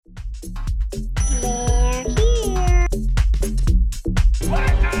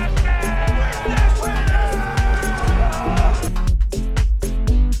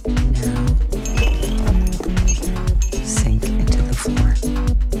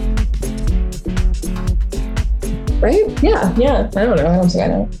right? Yeah. I don't know. I don't think I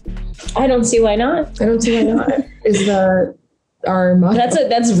know. I don't see why not. I don't see why not. Is our motto.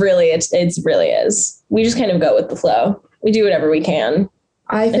 That's really it really is. We just kind of go with the flow. We do whatever we can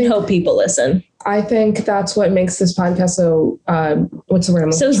and hope people listen. I think that's what makes this podcast so what's the word?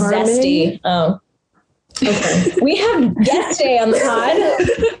 I'm so charming. Zesty. Oh. Okay. We have guest day on the pod.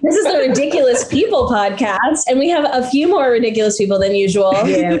 This is the Ridiculous People podcast, and we have a few more ridiculous people than usual.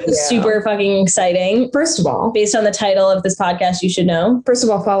 Yeah. Super fucking exciting. First of all, based on the title of this podcast, you should know. First of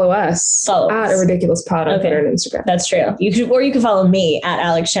all, follow us at A Ridiculous Pod on Twitter and Instagram. That's true. You can follow me at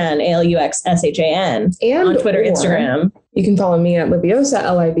Alex Shan, ALUXSHAN, and on Twitter, Instagram. You can follow me at Libiosa,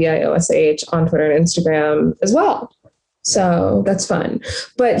 LIBIOSH, on Twitter and Instagram as well. So that's fun.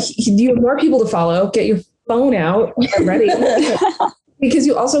 But you have more people to follow. Get your phone out. Get ready. Because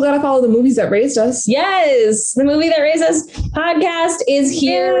you also got to follow the Movies That Raised Us. Yes. The Movie That Raised Us podcast is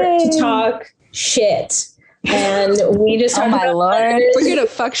here to talk shit. And we just oh my Lord. We're going to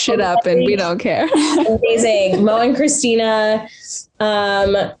fuck shit up and we don't care. Amazing. Mo and Christina,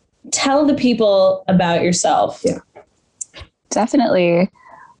 tell the people about yourself. Yeah. Definitely.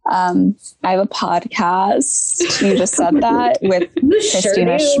 I have a podcast. You just said that with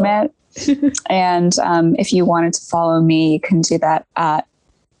Christina Schmidt. And if you wanted to follow me, you can do that at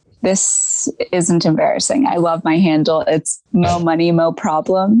This Isn't Embarrassing. I love my handle. It's Mo Money, Mo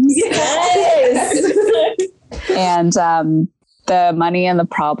Problems. Yes. And the money and the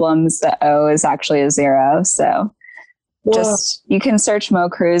problems, the O is actually a 0. So just you can search Mo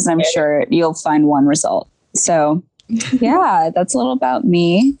Cruz and I'm sure you'll find one result. So yeah, that's a little about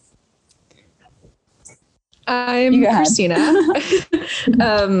me. I'm Christina.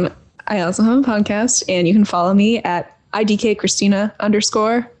 I also have a podcast and you can follow me at IDK Christina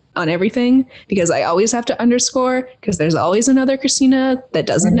 _ on everything because I always have to underscore because there's always another Christina that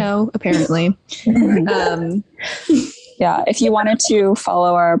doesn't know, apparently. Yeah, if you wanted to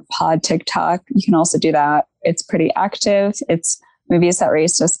follow our pod TikTok, you can also do that. It's pretty active. It's Movies That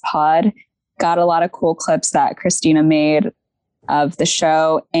Raised Us Pod. Got a lot of cool clips that Christina made of the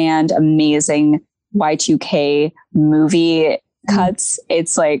show and amazing Y2K movie cuts.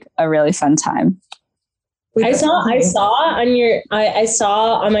 It's like a really fun time. I saw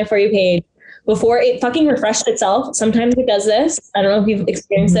on my For You page before it fucking refreshed itself. Sometimes it does this. I don't know if you've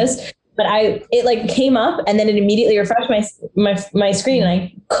experienced this, but it like came up and then it immediately refreshed my screen and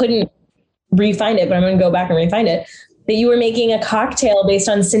I couldn't re-find it, but I'm going to go back and re-find it. That you were making a cocktail based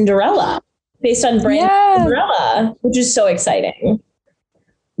on Cinderella, based on brand Cinderella, which is so exciting.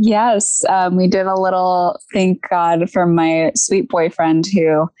 Yes, we did a little, thank God for my sweet boyfriend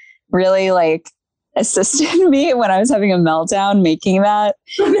who really like assisted me when I was having a meltdown making that.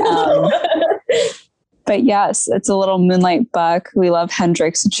 But yes, it's a little Moonlight Buck. We love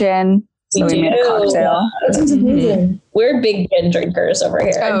Hendrick's gin. So we made a cocktail. Mm-hmm. We're big gin drinkers over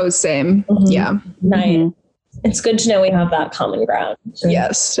here. Oh, same. Mm-hmm. Yeah. Nice. Mm-hmm. It's good to know we have that common ground.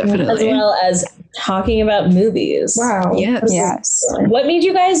 Yes, definitely. As well as talking about movies. Wow. Yes. What made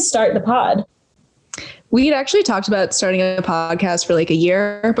you guys start the pod? We'd actually talked about starting a podcast for like a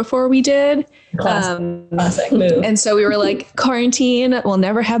year before we did. Classic move. And so we were like, quarantine, we'll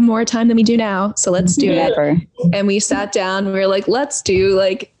never have more time than we do now. So let's do it. And we sat down and we were like, let's do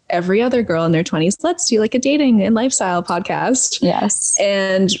like every other girl in their 20s. Let's do like a dating and lifestyle podcast. Yes.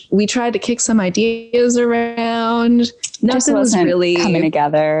 And we tried to kick some ideas around. Nothing was really coming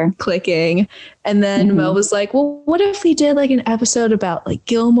together, clicking. And then Mo was like, well, what if we did like an episode about like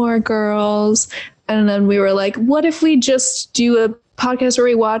Gilmore Girls? And then we were like, what if we just do a podcast where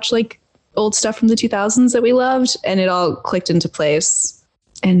we watch like old stuff from the 2000s that we loved? And it all clicked into place.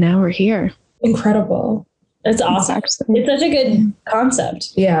 And now we're here. Incredible. It's awesome. It's such a good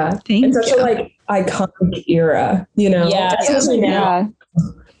concept. Yeah. Thank such you. a like iconic era, you know? Yeah. Especially now.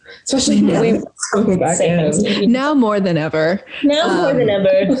 Especially now. Now more than ever. Now more than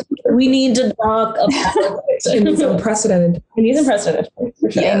ever. We need to talk about it. It's unprecedented.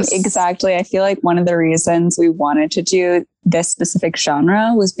 Yes. Exactly. I feel like one of the reasons we wanted to do this specific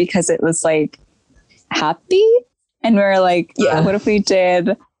genre was because it was like happy. And we were like, what if we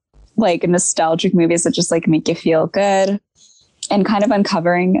did like nostalgic movies that just like make you feel good, and kind of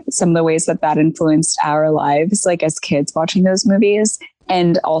uncovering some of the ways that that influenced our lives, like as kids watching those movies,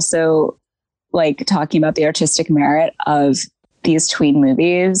 and also like talking about the artistic merit of these tween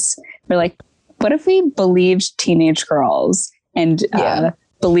movies. We're like, what if we believed teenage girls and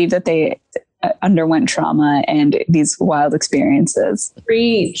believed that they underwent trauma and these wild experiences?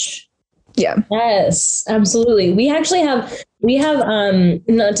 Preach. Yeah. Yes, absolutely. We actually have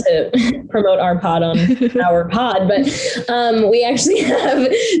not to promote our pod on our pod, but we actually have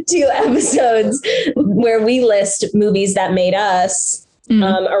 2 episodes where we list movies that made us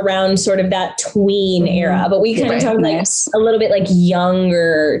around sort of that tween era, but we kind of talk like a little bit like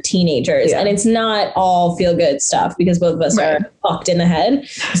younger teenagers, and it's not all feel good stuff because both of us are fucked in the head.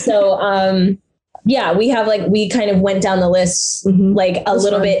 So yeah, we have like, we kind of went down the list like a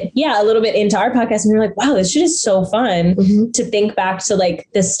little bit into our podcast, and we were like, wow, this shit is so fun to think back to like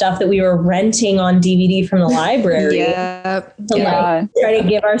this stuff that we were renting on DVD from the library to like try to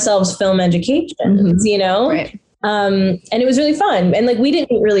give ourselves film education, you know? Right. And it was really fun. And like, we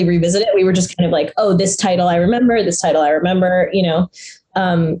didn't really revisit it. We were just kind of like, oh, this title I remember, you know?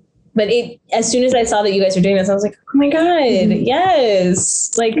 But as soon as I saw that you guys were doing this, I was like, oh my God,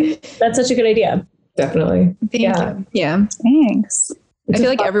 yes. Like, that's such a good idea. Definitely. Yeah. Thanks. I feel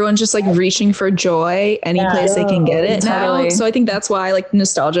like everyone's just like reaching for joy any place they can get it now. So I think that's why like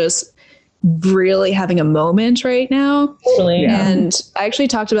nostalgia is really having a moment right now. Totally. And I actually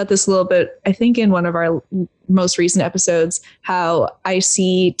talked about this a little bit, I think in one of our most recent episodes, how I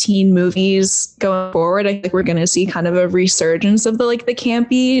see teen movies going forward. I think we're going to see kind of a resurgence of the like the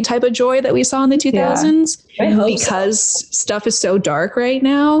campy type of joy that we saw in the 2000s because stuff is so dark right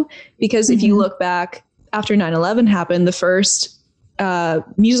now. Because if you look back after 9/11 happened, the first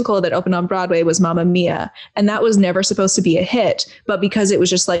musical that opened on Broadway was Mamma Mia. And that was never supposed to be a hit, but because it was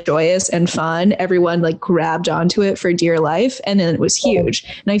just like joyous and fun, everyone like grabbed onto it for dear life. And then it was huge.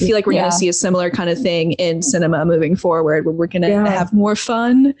 And I feel like we're going to see a similar kind of thing in cinema moving forward, where we're going to have more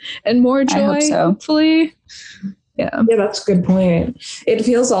fun and more joy, hopefully. Yeah, that's a good point. It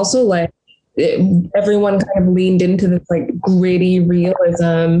feels also like everyone kind of leaned into this like gritty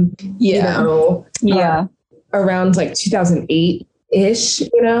realism, you know, around like 2008. Ish,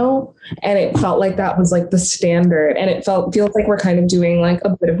 you know, and it felt like that was like the standard, and it feels like we're kind of doing like a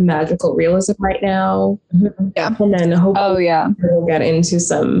bit of magical realism right now. And then hopefully we'll get into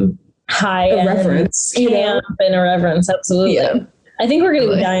some high reference, camp and irreverence. Absolutely. I think we're going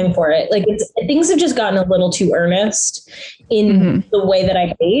to be dying for it. Like things have just gotten a little too earnest in the way that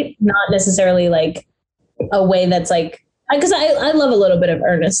I hate, not necessarily like a way that's like, because I love a little bit of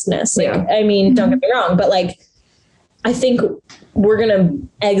earnestness. Like, I mean, don't get me wrong, but like, I think we're going to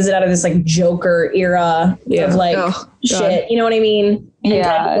exit out of this like Joker era of like shit. You know what I mean? And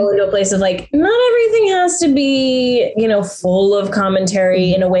kind of go into a place of like, not everything has to be, you know, full of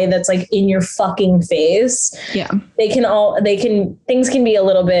commentary in a way that's like in your fucking face. Yeah. Things can be a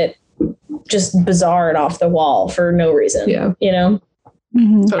little bit just bizarre and off the wall for no reason. Yeah. You know?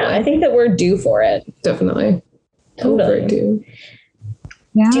 Totally. I think that we're due for it. Definitely. Totally. Due.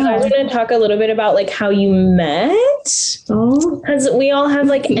 Yeah. Do you guys want to talk a little bit about like how you met? Because we all have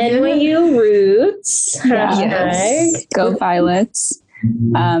like NYU roots. Yes. Go Violets.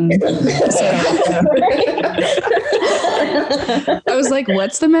 I was like,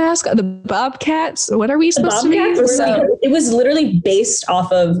 what's the mascot? The Bobcats? What are we supposed to be? It was literally based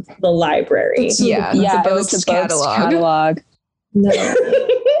off of the library. It was the Boats catalog. No.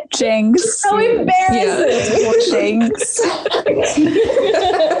 Jinx. So embarrassing. Jinx.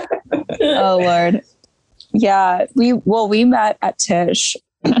 Oh Lord. Yeah. We met at Tisch.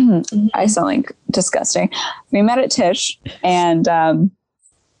 I sound like disgusting. We met at Tisch, and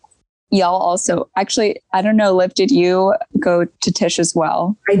y'all also actually, I don't know, Liv, did you go to Tisch as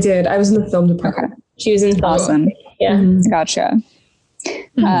well? I did. I was in the film department. Okay. She was in film. Awesome. Yeah. Gotcha.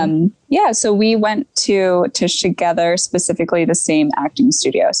 So we went to Tisch together, specifically the same acting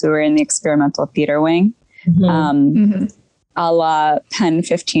studio. So we were in the experimental theater wing, a la Pen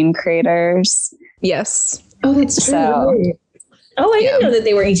 15 creators. Yes. Oh, that's true. So, I didn't know that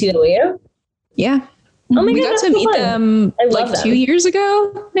they were ETW. Yeah. Oh my God, we got to meet them like 2 years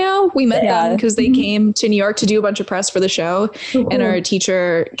ago now. We met them because they came to New York to do a bunch of press for the show. And our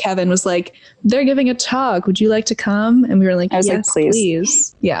teacher, Kevin, was like, they're giving a talk. Would you like to come? And we were like, yes,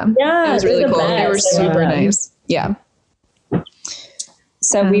 please. Yeah. It was really cool. They were super nice. Yeah.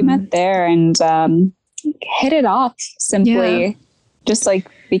 So we met there and hit it off simply. Just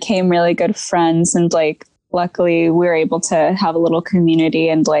like became really good friends. And like, luckily we were able to have a little community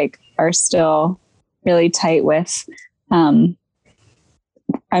and like are still really tight with can't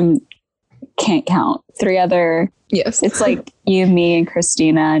count 3 other. Yes. It's like you, me, and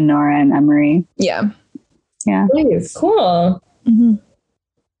Christina, and Nora, and Emery. Yeah. Nice. Cool.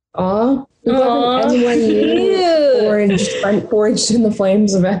 Aw. NYU forged in the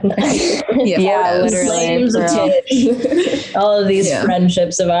flames of NYU. Literally. Flames of Tisch. All of these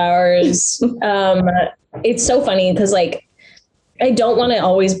friendships of ours. It's so funny because like I don't want to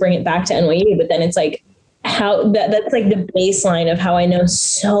always bring it back to NYU, but then it's like that's like the baseline of how I know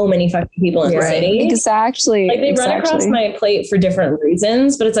so many fucking people in the city. Exactly. Like they run across my plate for different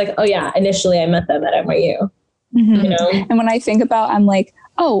reasons, but it's like, oh yeah, initially I met them at NYU. Mm-hmm. You know? And when I think about, I'm like,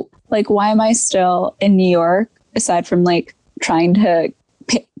 oh, like, why am I still in New York aside from like trying to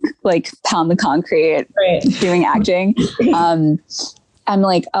pound the concrete, doing acting? I'm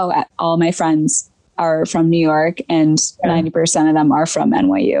like, oh, all my friends are from New York and 90% of them are from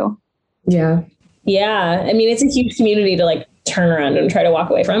NYU. Yeah. Yeah. I mean, it's a huge community to like turn around and try to walk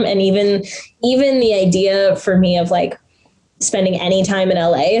away from. And even the idea for me of like spending any time in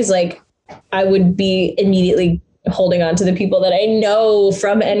LA is like, I would be immediately holding on to the people that I know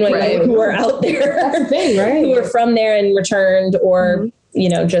from NYU who are out there. That's the thing, right? Who are from there and returned or, you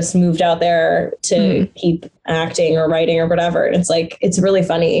know, just moved out there to keep acting or writing or whatever. And it's like, it's really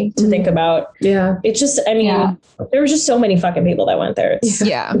funny to think about. Yeah. It's just, I mean, there were just so many fucking people that went there. It's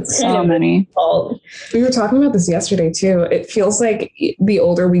so many. We were talking about this yesterday too. It feels like the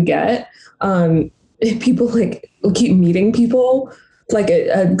older we get, people like keep meeting people. Like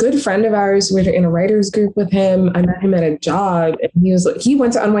a good friend of ours, we're in a writers group with him. I met him at a job and he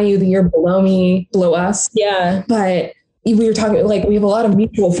went to NYU the year below us. Yeah. But we were talking, like, we have a lot of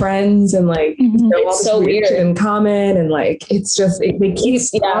mutual friends and like, it's so weird in common. And like, it's just, they keep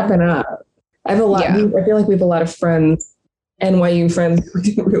popping up. I have a lot, I feel like we have a lot of friends, NYU friends we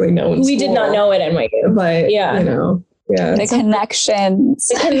didn't really know. We did not know at NYU, but you know. Yeah. The connections.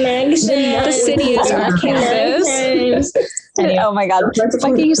 The city is our campus. Oh my God. Fucking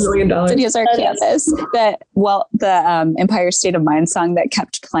city is our campus. The Empire State of Mind song that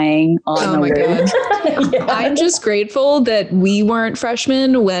kept playing on the God. I'm just grateful that we weren't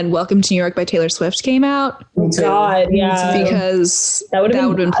freshmen when Welcome to New York by Taylor Swift came out. God, yeah. Because that would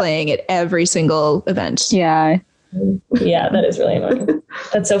have been playing at every single event. Yeah. Yeah, that is really annoying.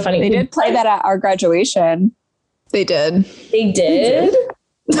 That's so funny. They did play that at our graduation. They did. They did?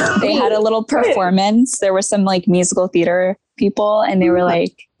 They had a little performance. There were some like musical theater people and they were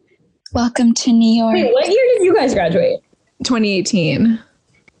like, welcome to New York. Wait, what year did you guys graduate? 2018.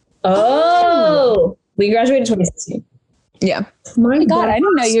 Oh, we graduated 2016. Yeah. My God, I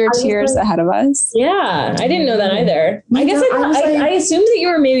didn't know you were 2 years ahead of us. Yeah, I didn't know that either. I guess I assumed that you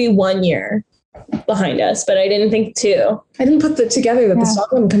were maybe 1 year behind us, but I didn't think 2. I didn't put together that the song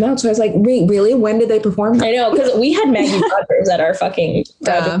wouldn't come out. So I was like, wait, really? When did they perform? I know, because we had Maggie Rogers at our fucking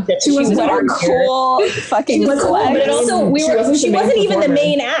she was a cool fucking flag. But also she wasn't even the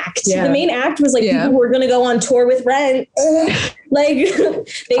main act. Yeah. The main act was like people who were gonna go on tour with Rent. Like they did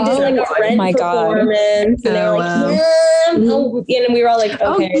like a Rent performance. And they were like, and we were all like,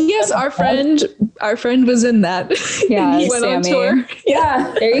 okay. Oh yes, our friend was in that. Yeah, he went on tour.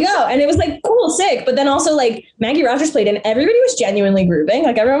 Yeah, there you go. And it was like cool, sick. But then also like Maggie Rogers played and everybody was genuinely grooving.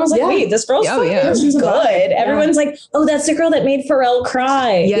 Like everyone was like, wait, this girl's she's good. Everyone's like, oh, that's the girl that made Pharrell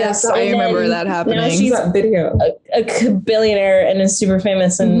cry. Yes, I remember that happening. Now she's a billionaire and is super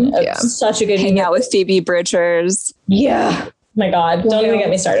famous and such a good hang out with Phoebe Bridgers. Yeah. My God, don't even get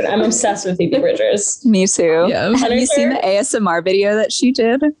me started. I'm obsessed with Phoebe Bridgers. Me too. Yeah. Have you seen the ASMR video that she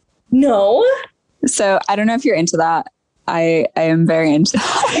did? No. So I don't know if you're into that. I am very into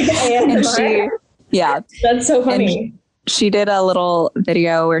that. And that's so funny. She did a little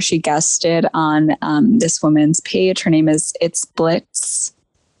video where she guested on this woman's page. Her name is It's Blitz.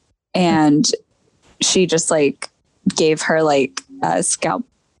 And she just like gave her like a scalp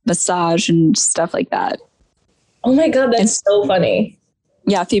massage and stuff like that. Oh my God, that's so funny.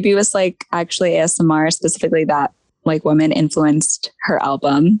 Yeah, Phoebe was like, actually ASMR, specifically that like woman influenced her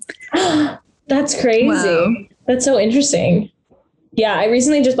album. That's crazy. Wow. That's so interesting. Yeah, I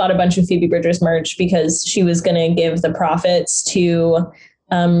recently just bought a bunch of Phoebe Bridgers merch because she was going to give the profits to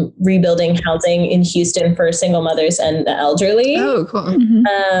rebuilding housing in Houston for single mothers and the elderly. Oh, cool.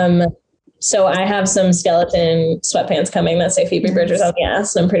 Mm-hmm. So I have some skeleton sweatpants coming that say Phoebe Bridgers on the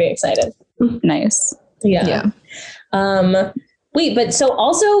ass. And I'm pretty excited. Nice. Yeah. Wait, but so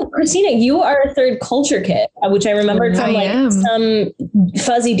also, Christina, you are a third culture kid, which I remembered from like some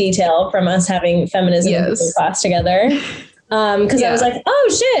fuzzy detail from us having feminism class together. Because I was like,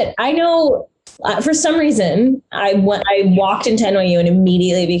 oh shit, I know. For some reason, I walked into NYU and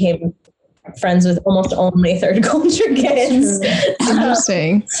immediately became friends with almost only third culture kids.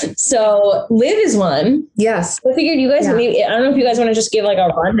 Interesting. So Liv is one. Yes. I figured you guys, I don't know if you guys want to just give like a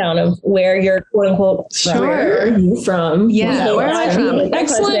rundown of where you're quote unquote from. Sure. Where are you from? Yeah. Where am I from?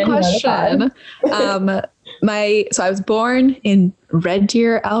 Excellent question. So I was born in Red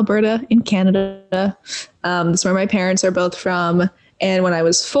Deer, Alberta in Canada. That's where my parents are both from. And when I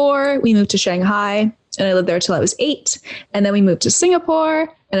was 4, we moved to Shanghai. and I lived there till I was 8. And then we moved to Singapore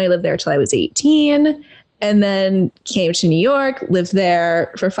and I lived there till I was 18. And then came to New York, lived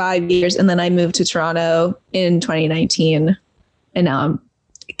there for 5 years. And then I moved to Toronto in 2019. And now I'm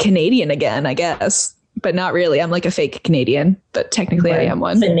Canadian again, I guess. But not really. I'm like a fake Canadian, but technically I am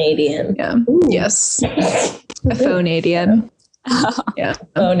one. Canadian. Yeah. Ooh. Yes. A phonadian. Yeah.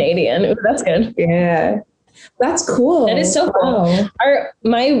 Phonadian. Ooh, that's good. Yeah. That's cool. That is so cool. Wow.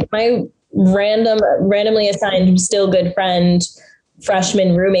 My randomly assigned still good friend,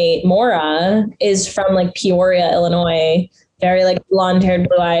 freshman roommate Maura, is from like Peoria, Illinois. Very like blonde-haired,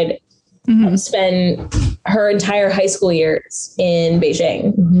 blue-eyed. Mm-hmm. Spent her entire high school years in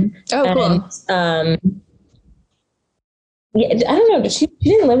Beijing. Mm-hmm. Oh, cool. Yeah, I don't know. She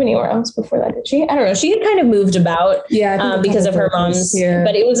didn't live anywhere else before that, did she? I don't know. She had kind of moved about, because of her mom's. Yeah.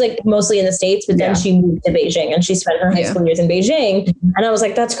 But it was like mostly in the States. But then she moved to Beijing, and she spent her high school years in Beijing. And I was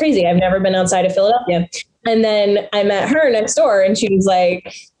like, "That's crazy. I've never been outside of Philadelphia." And then I met her next door, and she was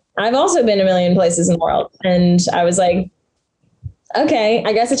like, "I've also been a million places in the world." And I was like, okay,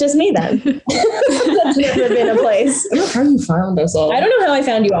 I guess it's just me then. That's never been a place. I don't know how you found us all. I don't know how I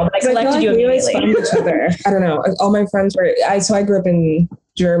found you all, but I collected you immediately. Found each other. I don't know. All my friends were. I grew up in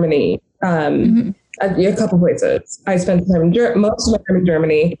Germany. A couple places. I spent time most of my time in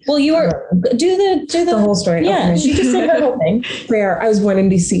Germany. Well, you were do the whole story. Yeah, okay. She just said her whole thing. Where I was born in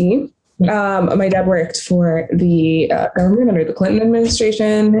DC. My dad worked for the government under the Clinton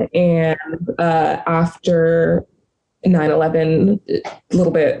administration, and after 9/11, a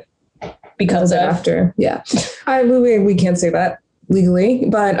little bit because after, we can't say that legally,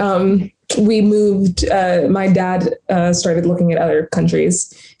 but we moved. My dad started looking at other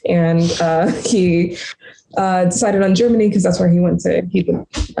countries, and he decided on Germany because that's where he went to. He did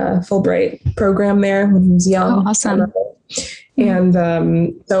a Fulbright program there when he was young. Oh, awesome! And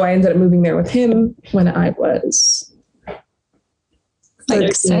so I ended up moving there with him when I was.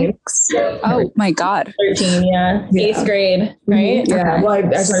 Like 6? Oh my God. 13, yeah. 8th grade, right? Yeah. Well,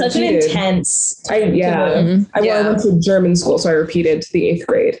 I such an intense. I went to German school, so I repeated the 8th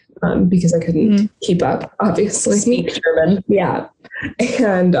grade because I couldn't keep up, obviously. Speak German. Yeah.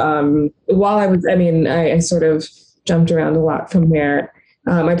 And while I sort of jumped around a lot from there.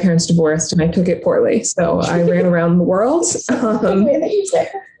 My parents divorced and I took it poorly. So I ran around the world. I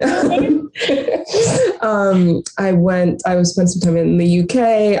spent some time in the UK.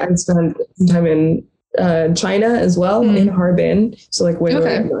 I spent some time in China as well, in Harbin. So like way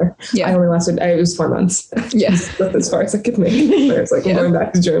more. Yeah. It was 4 months. Yes. That's as far as I could make. I was like, I'm going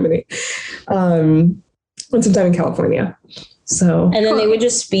back to Germany. And some time in California. So. And then they would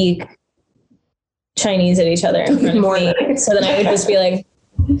just speak Chinese at each other in front of me. So then I would just be like,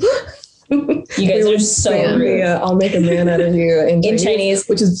 you guys are so rude. I'll make a man out of you in Chinese,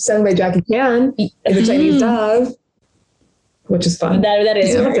 which is sung by Jackie Chan in the Chinese dub, which is fun. That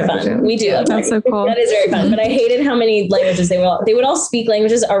is very fun. We do. That's so cool. That is very fun. But I hated how many languages they would all speak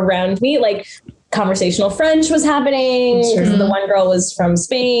languages around me. Like conversational French was happening. The one girl was from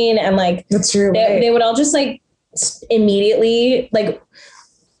Spain, and like that's true. They would all just like immediately like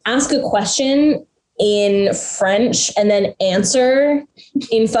ask a question in French and then answer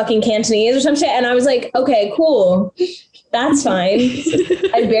in fucking Cantonese or some shit. And I was like, okay, cool. That's fine.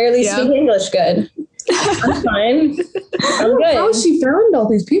 I barely speak English good. That's fine. I'm good. How she found all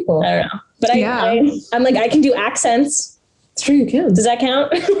these people? I don't know. But I'm like, I can do accents. It's true, you can. Does that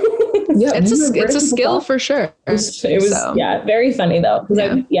count? Yeah, it's a skill for sure. It was very funny though.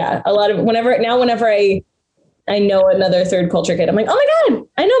 A lot of whenever I know another third culture kid, I'm like, oh my God,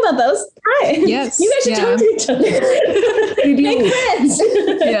 I know about those. Hi. Yes. You guys should talk to each other. Make friends.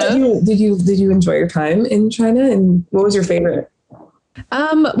 Did you enjoy your time in China, and what was your favorite?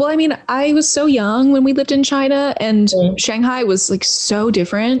 Well, I mean, I was so young when we lived in China, and Shanghai was like so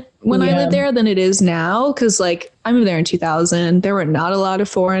different when I lived there than it is now. Cause like I moved there in 2000. There were not a lot of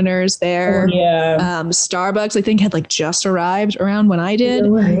foreigners there. Starbucks, I think, had like just arrived around when I did.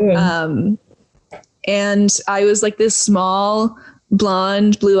 And I was like this small,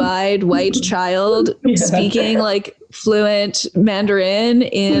 blonde, blue-eyed, white child speaking like fluent Mandarin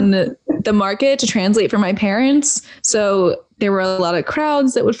in the market to translate for my parents. So there were a lot of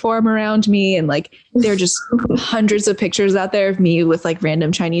crowds that would form around me, and like there are just hundreds of pictures out there of me with like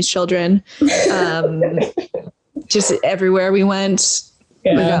random Chinese children. Just everywhere we went.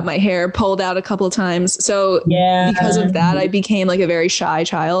 I got my hair pulled out a couple of times. So because of that, I became like a very shy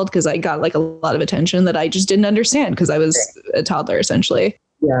child because I got like a lot of attention that I just didn't understand because I was a toddler essentially.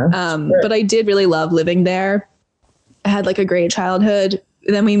 But I did really love living there. I had like a great childhood.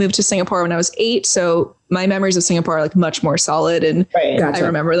 then we moved to Singapore when I was 8. So my memories of Singapore are like much more solid, and Gotcha. I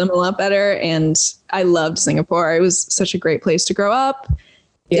remember them a lot better. And I loved Singapore. It was such a great place to grow up.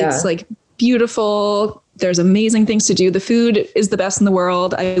 Yeah. It's like beautiful. There's amazing things to do. The food is the best in the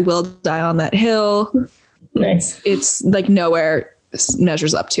world. I will die on that hill. Nice. It's like nowhere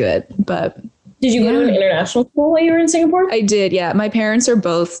measures up to it. But Did you go to an international school while you were in Singapore? I did. Yeah. My parents are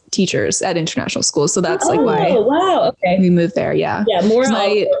both teachers at international schools. So that's like why wow. Okay. we moved there. Yeah. Yeah, more My-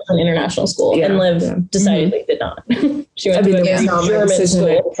 went to an international school, Yeah, and Liv yeah. decidedly did not. She went I mean, to it was a not my German decision.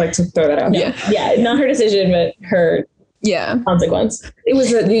 I school. just like to throw that out. Yeah. Yeah, not her decision, but her Yeah. consequence. It was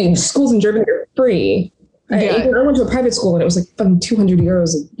the schools in Germany are free. Yeah. I went to a private school and it was like fucking 200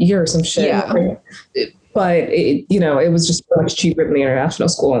 euros a year or some shit. Yeah. But it, it was just much cheaper than the international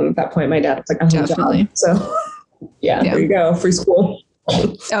school. And at that point, my dad was like, I don't have a Definitely. job. So Yeah. there you go, free school.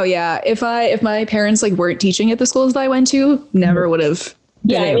 Oh yeah. If my parents like weren't teaching at the schools that I went to, never would have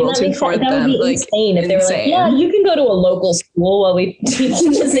been Yeah, I mean, able that, to afford that would them. be Like insane if they were like, insane. yeah, you can go to a local school while we teach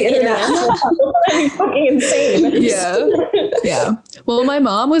the international school. That'd be fucking insane. Yeah. Yeah. Well, my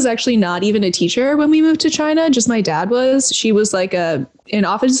mom was actually not even a teacher when we moved to China. Just my dad was. She was like in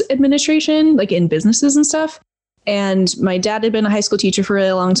office administration, like in businesses and stuff. And my dad had been a high school teacher for a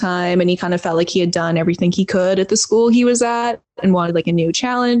really long time. And he kind of felt like he had done everything he could at the school he was at and wanted like a new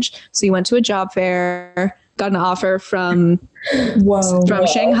challenge. So he went to a job fair, got an offer from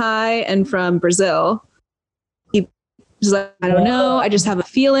Shanghai and from Brazil. He was like, I don't know. I just have a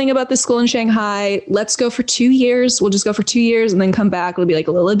feeling about this school in Shanghai. Let's go for 2 years. We'll just go for 2 years and then come back. It'll be like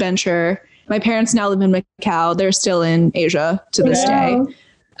a little adventure. My parents now live in Macau. They're still in Asia to this day.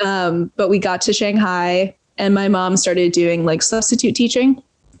 But we got to Shanghai and my mom started doing like substitute teaching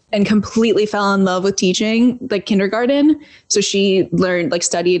and completely fell in love with teaching, like kindergarten. So she learned, like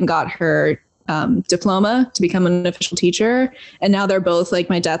studied and got her diploma to become an official teacher. And now they're both like,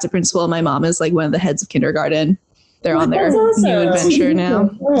 my dad's a principal and my mom is like one of the heads of kindergarten. They're on their That's new awesome. adventure now.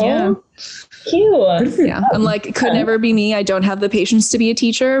 Aw, Yeah. Cute. Yeah. I'm like, it could never be me. I don't have the patience to be a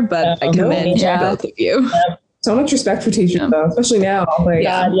teacher, but I No, commend yeah. both of you. So much respect for teachers, Yeah. though, especially now. Like,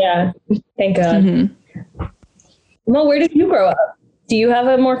 God, yeah. Thank God. Mhm. Well, where did you grow up? Do you have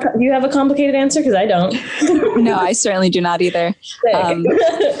a complicated answer? Because I don't. No, I certainly do not either. Um,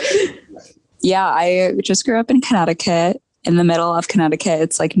 Yeah, I just grew up in Connecticut, in the middle of Connecticut.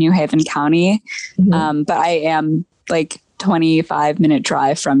 It's like New Haven County. Mhm. But I am like 25-minute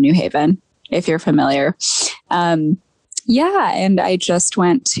drive from New Haven, if you're familiar. Yeah, and I just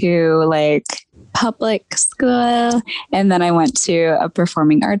went to like public school, and then I went to a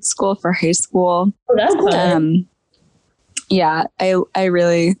performing arts school for high school. Oh, that's fun. Yeah, I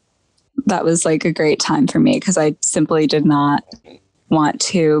really, that was like a great time for me because I simply did not want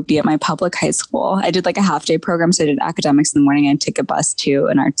to be at my public high school. I did like a half day program. So I did academics in the morning and take a bus to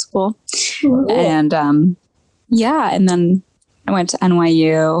an art school. And yeah, and then I went to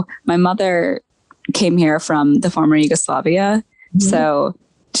NYU. My mother came here from the former Yugoslavia. So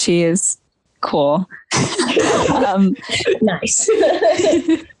she is cool. Nice.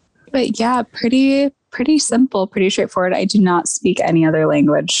 But yeah, pretty simple, pretty straightforward. I do not speak any other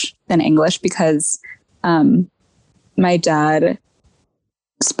language than English because my dad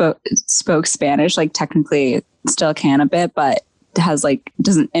spoke Spanish, like technically still can a bit, but has like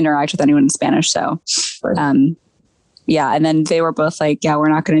doesn't interact with anyone in Spanish. So yeah, and then they were both like, yeah, we're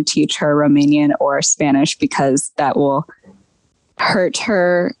not going to teach her Romanian or Spanish because that will hurt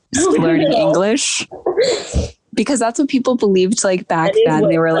her learning English. Because that's what people believed like back then.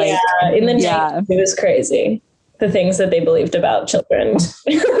 They were like, in the yeah. 90s, it was crazy. The things that they believed about children,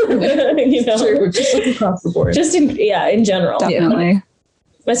 you know, Sure, just like across the board. just in general. definitely.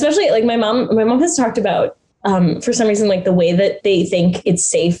 Especially like my mom has talked about, for some reason, like the way that they think it's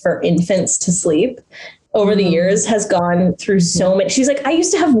safe for infants to sleep over the years has gone through so many. She's like, I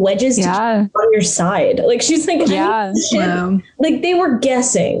used to have wedges to keep on your side. Like, she's like, Yeah. shit, like they were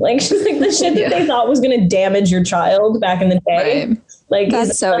guessing. Like, she's like, the shit that they thought was going to damage your child back in the day. Right. Like, That's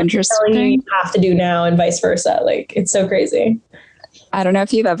is so what they're telling you interesting. you have to do now and vice versa. Like, it's so crazy. I don't know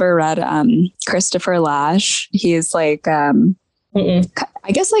if you've ever read Christopher Lasch. He's like, Mm-mm.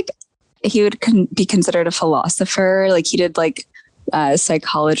 I guess like he would be considered a philosopher. Like he did like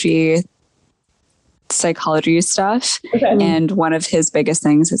psychology stuff. Okay. And one of his biggest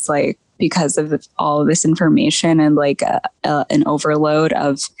things is like, because of all of this information and like an overload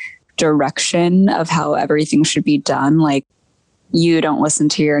of direction of how everything should be done, like you don't listen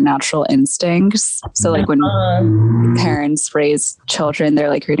to your natural instincts. So like when parents raise children, they're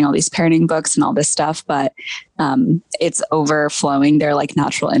like reading all these parenting books and all this stuff, but it's overflowing their like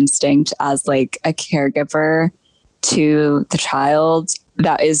natural instinct as like a caregiver to the child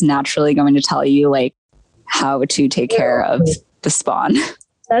that is naturally going to tell you like how to take care of the spawn.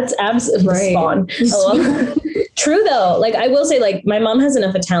 That's absolutely Right. spawn. True though. Like I will say, like my mom has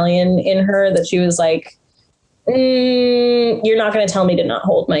enough Italian in her that she was like, you're not going to tell me to not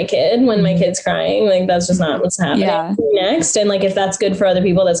hold my kid when my kid's crying. Like that's just not what's happening next. And like if that's good for other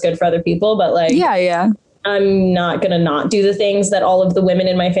people, that's good for other people. But like, I'm not going to not do the things that all of the women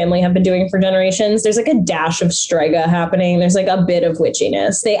in my family have been doing for generations. There's like a dash of Strega happening. There's like a bit of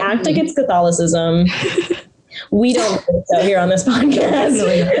witchiness. They act like it's Catholicism. We don't think so here on this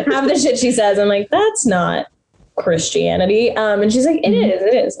podcast. Half the shit she says, I'm like, that's not Christianity. And she's like,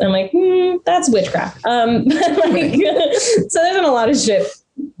 it is. And I'm like, that's witchcraft. Like, so there's been a lot of shit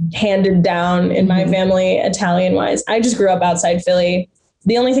handed down in my family, Italian wise. I just grew up outside Philly.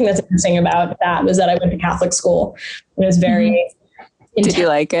 The only thing that's interesting about that was that I went to Catholic school. It was very Did you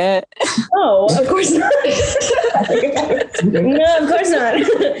like it? Oh, of course not. No, of course not.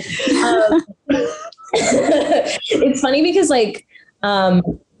 It's funny because like, I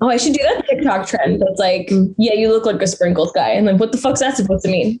should do that TikTok trend. That's like, yeah, you look like a sprinkles guy. And like, what the fuck's that supposed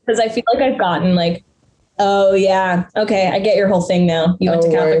to mean? Because I feel like I've gotten like, oh yeah, okay, I get your whole thing now. You went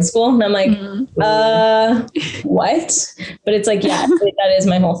to Catholic school. And I'm like, what? But it's like, yeah, that is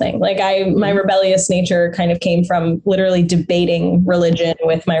my whole thing. Like my rebellious nature kind of came from literally debating religion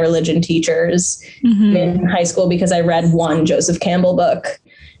with my religion teachers in high school because I read one Joseph Campbell book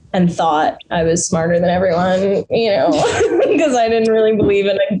and thought I was smarter than everyone, you know, because I didn't really believe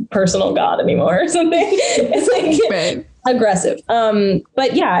in a personal God anymore or something. It's like aggressive.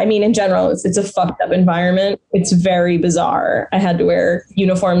 But yeah, I mean, in general, it's a fucked up environment. It's very bizarre. I had to wear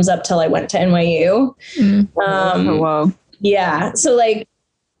uniforms up till I went to NYU. Whoa. Yeah. So like,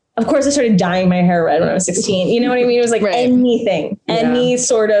 of course I started dyeing my hair red when I was 16. You know what I mean? It was like anything, any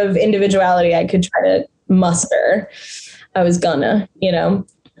sort of individuality I could try to muster. I was gonna, you know.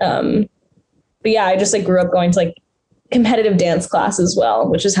 But yeah, I just like grew up going to like competitive dance class as well,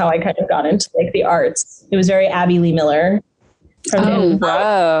 which is how I kind of got into like the arts. It was very Abby Lee Miller.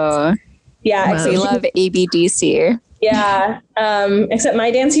 Wow. Yeah. We love ABDC. Yeah. Except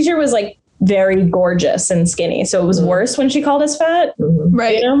my dance teacher was like very gorgeous and skinny. So it was worse when she called us fat.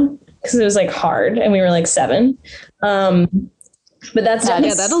 Right. You know, because it was like hard and we were like 7. But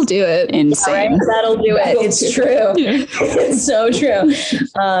that'll do it. Insane. Right? That'll do it. It's true. It's so true.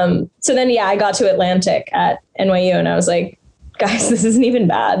 So then, yeah, I got to Atlantic at NYU and I was like, guys, this isn't even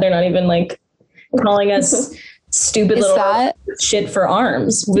bad. They're not even like calling us stupid little shit for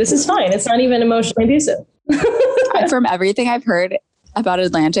arms. This is fine. It's not even emotionally abusive. From everything I've heard about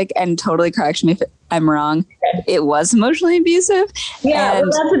Atlantic, and totally correct me if I'm wrong, it was emotionally abusive. Yeah, well,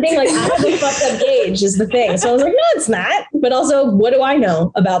 that's the thing. Like, I have a fucked up gauge is the thing. So I was like, no, it's not. But also, what do I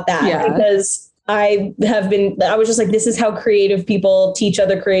know about that? Yeah. Because I was just like, this is how creative people teach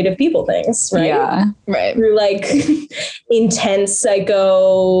other creative people things, right? Yeah. Right. Through like intense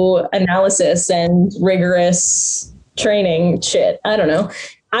psychoanalysis and rigorous training shit. I don't know.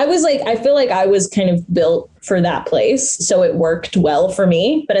 I feel like I was kind of built for that place. So it worked well for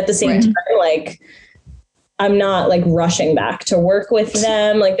me. But at the same time, like, I'm not like rushing back to work with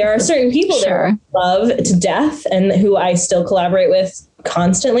them. Like there are certain people that I love to death and who I still collaborate with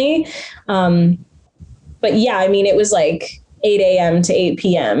constantly. But yeah, I mean, it was like 8 a.m. to 8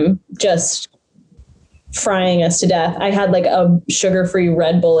 p.m. just frying us to death. I had like a sugar-free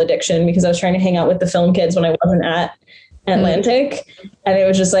Red Bull addiction because I was trying to hang out with the film kids when I wasn't at Atlantic. And it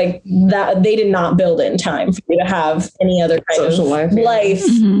was just like that they did not build in time for you to have any other kind social of life.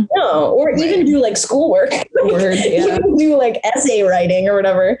 No, or even do like schoolwork. Even do like essay writing or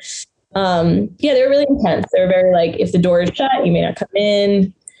whatever. Yeah, they were really intense. They were very like, if the door is shut, you may not come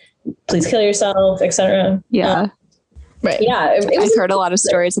in. Please kill yourself, etc. Yeah. Right. Yeah. I've heard a lot of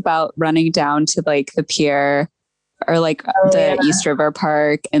stories about running down to like the pier or like East River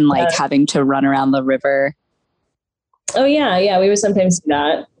Park and like having to run around the river. Oh yeah. Yeah. We would sometimes do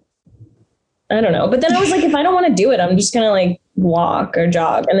that. I don't know. But then I was like, if I don't want to do it, I'm just going to like walk or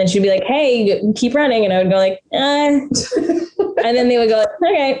jog. And then she'd be like, hey, keep running. And I would go like, and then they would go like,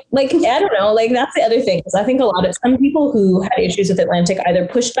 okay. Like, I don't know. Like, that's the other thing. Because I think some people who had issues with Atlantic either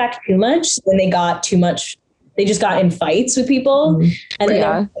pushed back too much when they got too much. They just got in fights with people and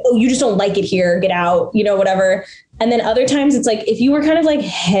then, oh, you just don't like it here. Get out, you know, whatever. And then other times it's like, if you were kind of like,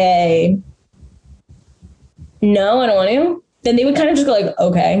 hey, no, I don't want to, then they would kind of just go like,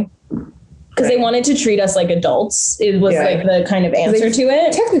 okay. Because they wanted to treat us like adults. It was like the kind of answer to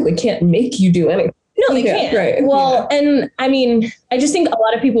it. Technically can't make you do anything. No, they can't. Right. Well, and I mean, I just think a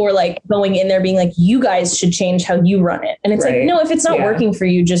lot of people were like going in there being like, you guys should change how you run it. And it's like, no, if it's not working for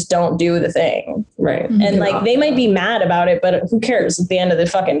you, just don't do the thing. Right. And like, they might be mad about it, but who cares at the end of the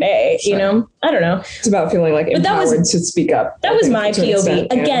fucking day, you know? I don't know. It's about feeling like empowered to speak up. That was my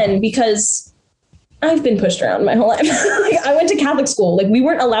POV again, because I've been pushed around my whole life. Like, I went to Catholic school. Like, we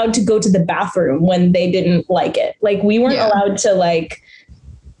weren't allowed to go to the bathroom when they didn't like it. Like, we weren't allowed to, like,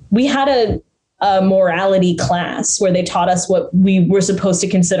 we had a morality class where they taught us what we were supposed to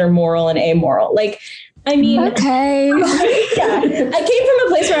consider moral and amoral. Like, I mean, okay. Yeah, I came from a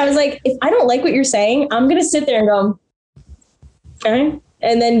place where I was like, if I don't like what you're saying, I'm going to sit there and go, okay.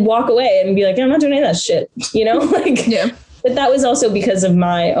 And then walk away and be like, I'm not doing any of that shit, you know? Like, but that was also because of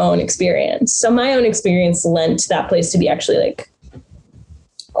my own experience. So my own experience lent that place to be actually like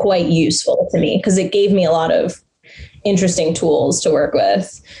quite useful to me, because it gave me a lot of interesting tools to work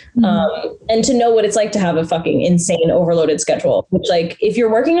with, and to know what it's like to have a fucking insane overloaded schedule, which, like, if you're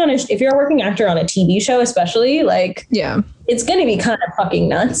a working actor on a TV show, especially, like, it's going to be kind of fucking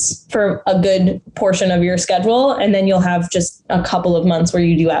nuts for a good portion of your schedule. And then you'll have just a couple of months where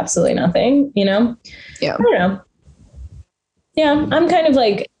you do absolutely nothing, you know? Yeah. I don't know. Yeah. I'm kind of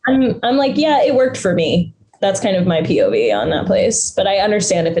like, I'm like, yeah, it worked for me. That's kind of my POV on that place, but I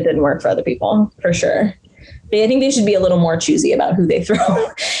understand if it didn't work for other people, for sure. I think they should be a little more choosy about who they throw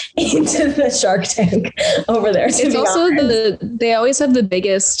into the Shark Tank over there. It's also they always have the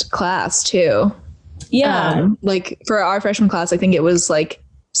biggest class too. Yeah. Like for our freshman class, I think it was like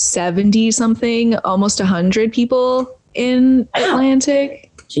 70 something, almost 100 people in Atlantic.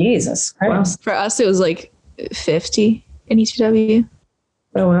 Jesus Christ. Wow. For us, it was like 50 in ETW.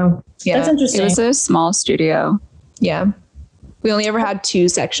 Oh, wow. Yeah. That's interesting. It was a small studio. Yeah. We only ever had 2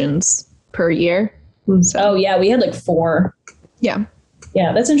 sections per year. So. Oh yeah, we had like 4. Yeah,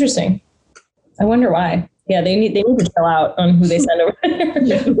 that's interesting. I wonder why. Yeah, they need to chill out on who they send over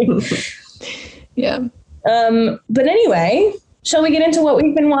there. Yeah. But anyway, shall we get into what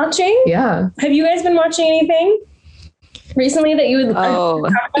we've been watching? Yeah. Have you guys been watching anything recently that you would?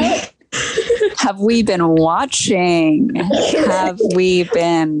 Have we been watching? Have we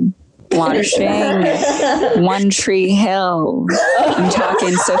been watching One Tree Hill? I'm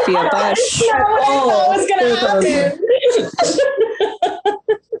talking Sophia Bush. That was gonna happen.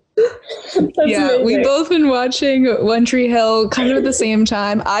 Yeah, we've both been watching One Tree Hill kind of at the same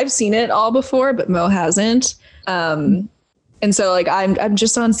time. I've seen it all before, but Mo hasn't. And so like I'm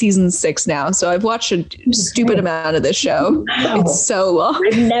just on season 6 now. So I've watched a stupid amount of this show. Wow. It's so long.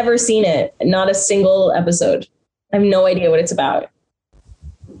 I've never seen it. Not a single episode. I have no idea what it's about.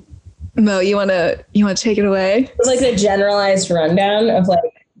 Mo, you wanna take it away? It's like a generalized rundown of like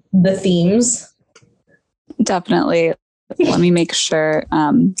the themes. Definitely. Let me make sure.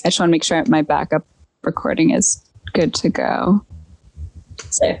 I just want to make sure my backup recording is good to go.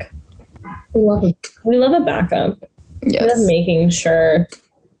 Sick. We love a backup. Yes. We love making sure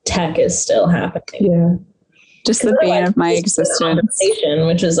tech is still happening. Yeah. Just the bane of my existence.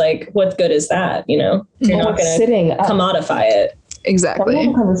 Which is like, what good is that? You know, you're not going to commodify it. Exactly. I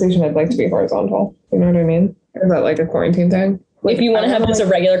have a conversation. I'd like to be horizontal. You know what I mean? Is that like a quarantine thing? Like, if you want to have just a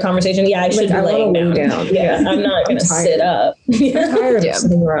regular conversation, yeah, I should be laying down. Yeah, I'm not going to sit up. I'm tired of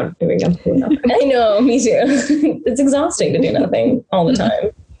sitting around doing nothing. I know, me too. It's exhausting to do nothing all the time.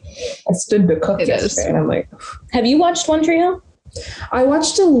 I stood to cook yesterday, and I'm like, have you watched One Tree Hill? I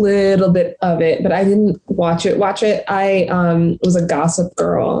watched a little bit of it, but I didn't watch it. I was a Gossip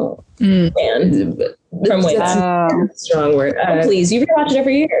Girl. And from way back. Strong word. Please, you rewatch it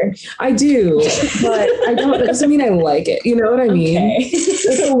every year. I do, but I don't. That doesn't mean I like it. You know what I mean? Okay.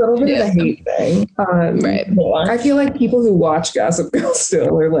 It's a little bit of a hate thing. Right. I feel like people who watch Gossip Girl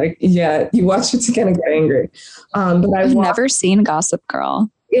still are like, yeah, you watch it to kind of get angry. But I've never seen Gossip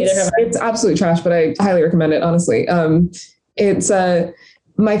Girl. It's absolute trash, but I highly recommend it. Honestly, it's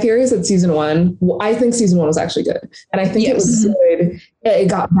my theory is that season 1, I think season 1 was actually good. And I think it was good. It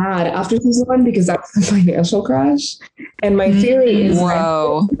got bad after season 1 because that was the financial crash. And my theory is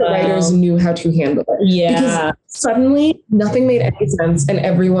that the writers knew how to handle it. Yeah. Because suddenly nothing made any sense and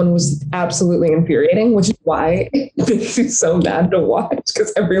everyone was absolutely infuriating, which is why it makes me so mad to watch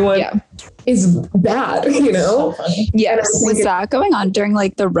because everyone is bad, you know? So funny. Was that going on during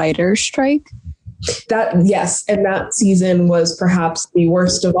like the writer's strike? Yes, and that season was perhaps the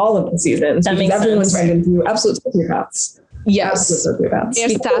worst of all of the seasons because everyone's been through absolute sociopaths. Yes, they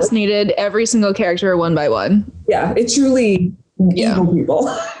assassinated every single character one by one. Yeah, it's truly evil people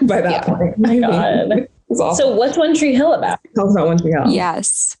by that point. My God. So what's One Tree Hill about? Tell us about One Tree Hill.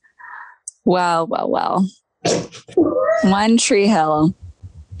 Yes. Well. One Tree Hill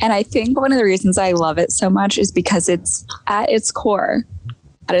And I think one of the reasons I love it so much is because it's at its core,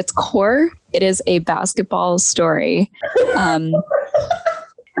 it is a basketball story.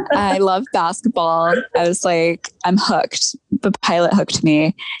 I love basketball. I was like, I'm hooked. The pilot hooked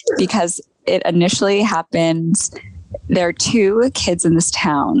me because it initially happens. There are two kids in this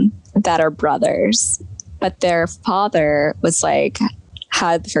town that are brothers, but their father was like,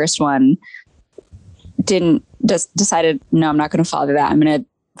 had the first one, decided, no, I'm not going to father that. I'm going to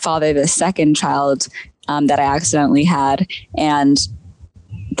father the second child that I accidentally had. And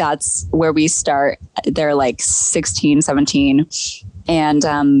that's where we start. They're like 16, 17.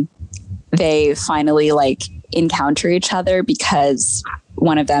 And they finally like encounter each other because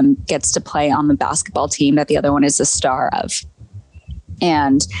one of them gets to play on the basketball team that the other one is a star of.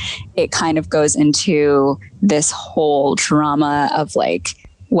 And it kind of goes into this whole drama of like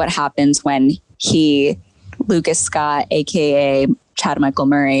what happens when Lucas Scott, aka Chad Michael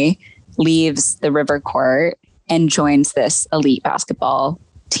Murray, leaves the River Court and joins this elite basketball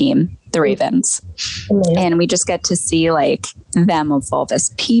team, the Ravens. Mm-hmm. And we just get to see like them evolve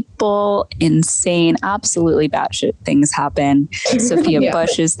as people. Insane, absolutely batshit things happen. Sophia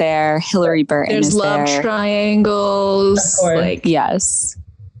Bush is there. Hillary Burton is there. There's love triangles. Like, yes.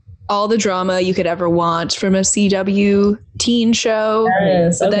 All the drama you could ever want from a CW teen show.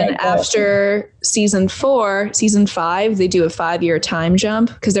 Yes, but then after season 5, they do a 5-year time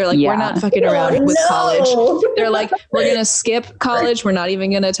jump because they're like, we're not fucking around with college. They're like, we're going to skip college. We're not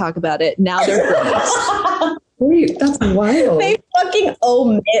even going to talk about it. Now they're grown-ups. Wait, that's wild. They fucking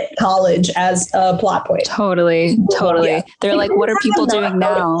omit college as a plot point. Totally. Yeah. They're like, what are people doing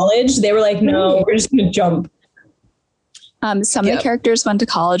now? College? They were like, no, we're just going to jump. Some of the characters went to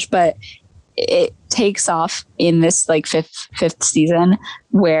college, but it takes off in this like fifth season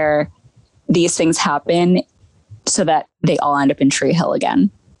where these things happen so that they all end up in Tree Hill again.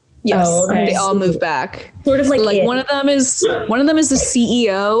 Yes, they all move back. Sort of like one of them is the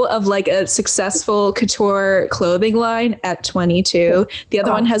CEO of like a successful couture clothing line at 22. The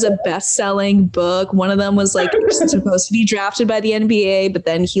other one has a best-selling book. One of them was like supposed to be drafted by the NBA, but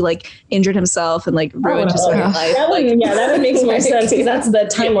then he like injured himself and like ruined his life. That would make more sense because that's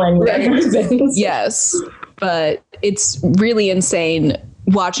the timeline where that happens. Yes, but it's really insane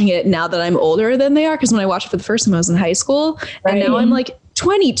watching it now that I'm older than they are. Because when I watched it for the first time, I was in high school, and now I'm like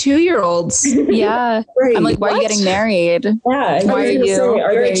 22-year-olds. Yeah. Right. I'm like, why are you getting married? Yeah. Why are you?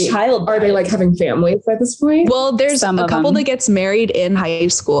 Are they like having families at this point? Well, there's a couple that gets married in high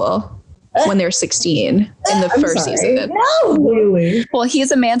school when they're 16 in the first season. No, really? Well,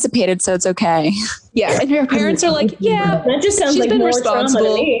 he's emancipated, so it's okay. Yeah, and her parents are like, yeah, that just sounds she's like been more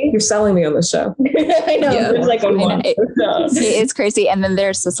responsible. You're selling me on this show. I know. Yeah. There's like it's crazy. And then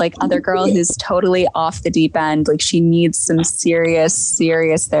there's this like other girl who's totally off the deep end. Like she needs some serious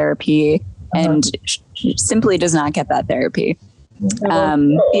therapy, and she simply does not get that therapy.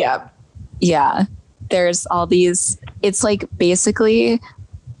 Yeah. There's all these. It's like basically,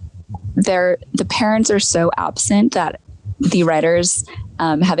 the parents are so absent that the writers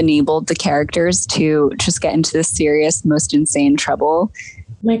have enabled the characters to just get into the serious, most insane trouble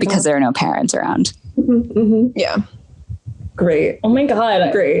because there are no parents around. Yeah. Great. Oh my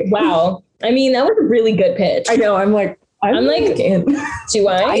God. Great. Wow. I mean, that was a really good pitch. I know. I'm like, in. Do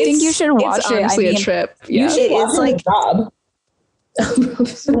I? I think you should watch it's it. Honestly, a trip. You should watch like Rob.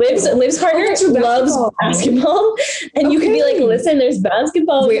 Liv's partner loves basketball, and you could be like, listen, there's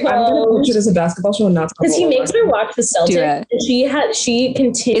basketball. Wait, I'm gonna pitch it as a basketball show and not because he makes her watch the Celtics. And she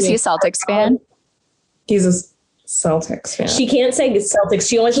continues. Is he a Celtics fan? He's a Celtics fan. She can't say Celtics.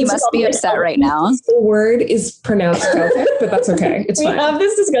 He must be upset right now. The word is pronounced Celtic, but that's okay. It's fine. We have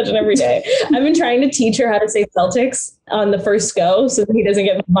this discussion every day. I've been trying to teach her how to say Celtics on the first go so that he doesn't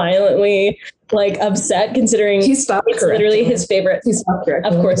get violently like upset, considering he stopped it's literally his favorite. He stopped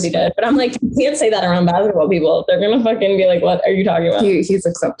correcting. Of course he did. But I'm like, you can't say that around basketball people. They're gonna fucking be like, what are you talking about? He's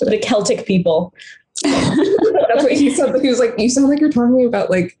accepted the Celtic people. That's what he said. He was like, you sound like you're talking about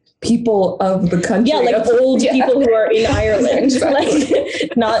like people of the country. Yeah, like old people who are in Ireland. Exactly.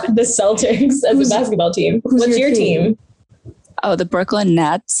 Like not the Celtics as a basketball team. What's your team? Oh, the Brooklyn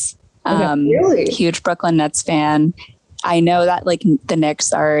Nets. Really? Huge Brooklyn Nets fan. I know that like the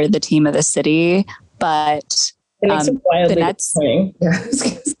Knicks are the team of the city, but the Knicks are wildly the Nets. Yeah.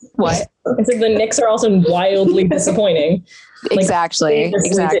 What? I said the Knicks are also wildly disappointing. Exactly.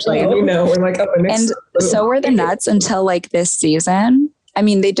 We know we're like, oh, the Knicks. And so were the Nets until like this season. I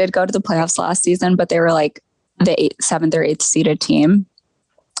mean, they did go to the playoffs last season, but they were like the 7th or 8th seeded team.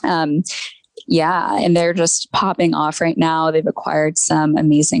 Yeah, and they're just popping off right now. They've acquired some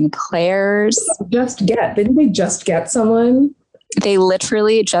amazing players. Didn't they just get someone? they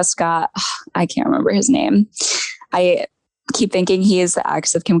literally just got, I can't remember his name. I keep thinking he is the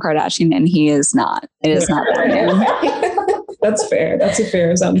ex of Kim Kardashian, and he is not. It is not that man. That's fair. That's a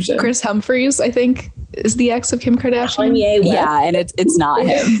fair assumption. Chris Humphries, I think, is the ex of Kim Kardashian. Kanye West. Yeah, and it's not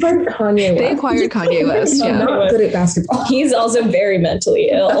him. Kanye They West. acquired Kanye West. I'm Yeah. not good at basketball. He's also very mentally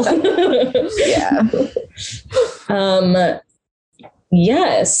ill. Yeah.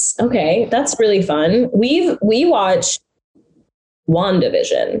 Yes. Okay. That's really fun. We watched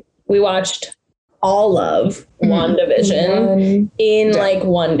WandaVision. We watched all of WandaVision in like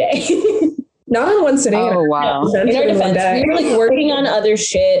one day. Not in one sitting. Oh, wow. In our defense, we were like working on other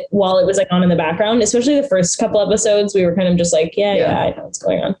shit while it was like on in the background, especially the first couple episodes. We were kind of just like, yeah, I know what's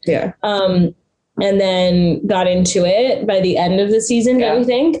going on. Yeah. And then got into it by the end of the season, don't you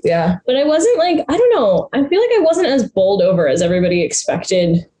think? Yeah. But I wasn't like, I don't know. I feel like I wasn't as bowled over as everybody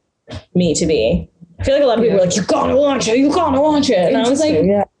expected me to be. I feel like a lot of people were like, you gotta watch it. You gotta watch it. And I was like,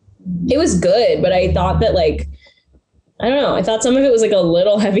 it was good. But I thought that like, I don't know. I thought some of it was like a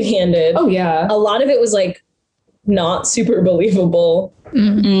little heavy handed. Oh, yeah. A lot of it was like not super believable.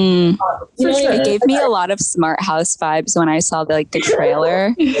 Mm. You know, It gave me a lot of Smart House vibes when I saw the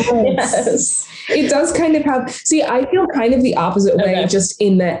trailer. Yes. It does kind of have, see, I feel kind of the opposite way, just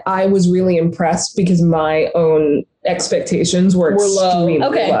in that I was really impressed because my own expectations were low. extremely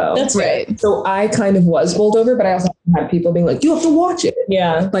Okay, low. that's right. So I kind of was bowled over, but I also had people being like, you have to watch it.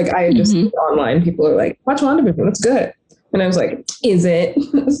 Yeah. Like I just online, people are like, watch WandaVision, it's good. And I was like, is it?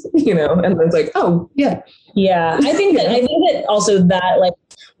 You know, and then it's like, oh, yeah. Yeah. I think that also that like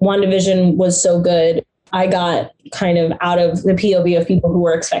WandaVision was so good. I got kind of out of the POV of people who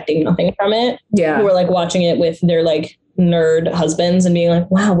were expecting nothing from it. Yeah. Who were like watching it with their like nerd husbands and being like,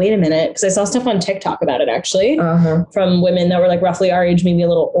 wow, wait a minute. Because I saw stuff on TikTok about it actually from women that were like roughly our age, maybe a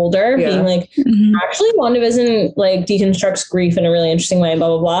little older, being like, actually WandaVision like deconstructs grief in a really interesting way and blah,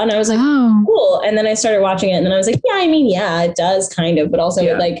 blah, blah. And I was like, cool. And then I started watching it and then I was like, yeah, I mean, yeah, it does kind of, but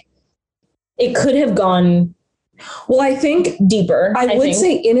also like it could have gone well, I think deeper. I would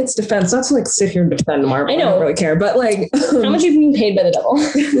say in its defense, not to like sit here and defend Marvel. I know. I don't really care, but like how much are you being paid by the devil?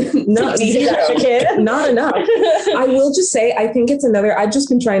 Not enough. I will just say, I think it's another, I've just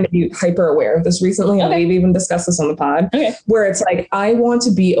been trying to be hyper aware of this recently. And we've even discussed this on the pod where it's like, I want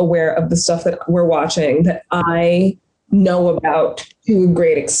to be aware of the stuff that we're watching that I know about to a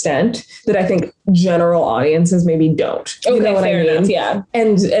great extent that I think general audiences maybe don't. You know what I mean? Enough, yeah.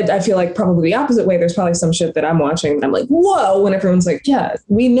 And I feel like probably the opposite way. There's probably some shit that I'm watching and I'm like, whoa, when everyone's like, yeah,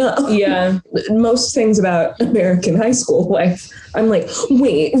 we know. Yeah. Most things about American high school life, I'm like,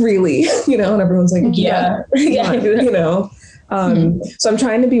 wait, really? You know, and everyone's like, yeah. You know? So I'm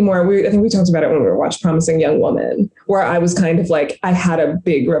trying to be more, I think we talked about it when we were watching Promising Young Woman, where I was kind of like, I had a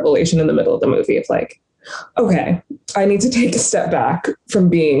big revelation in the middle of the movie of like, okay, I need to take a step back from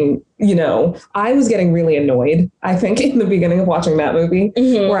being, you know, I was getting really annoyed, I think, in the beginning of watching that movie,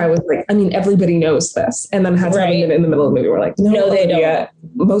 where I was like, I mean, everybody knows this. And then had something in the middle of the movie, we're like, no, they don't. Yeah,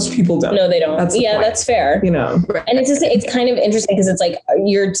 most people don't. No, they don't. That's fair. You know, and it's kind of interesting because it's like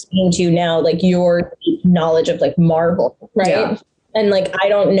you're speaking to now, like your knowledge of like Marvel, right? Yeah. And like, I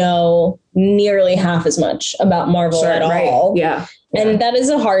don't know nearly half as much about Marvel at all. Yeah. And that is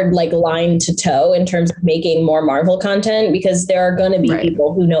a hard like line to toe in terms of making more Marvel content, because there are going to be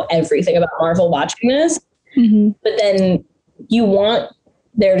people who know everything about Marvel watching this. But then you want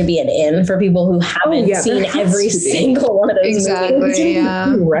there to be an in for people who haven't seen every single one of those movies.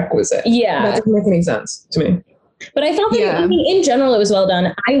 Yeah. Requisite. Yeah. That doesn't make any sense to me. But I felt that I mean, in general, it was well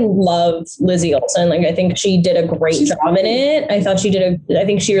done. I loved Lizzie Olsen. Like, I think she did a great job in it. I thought I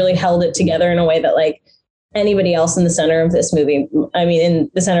think she really held it together in a way that like anybody else in the center of this movie, I mean,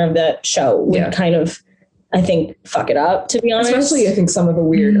 in the center of the show would kind of, I think, fuck it up, to be honest. Especially, I think some of the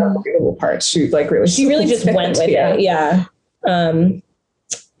weird, unbelievable parts. She really just went with it. Yeah.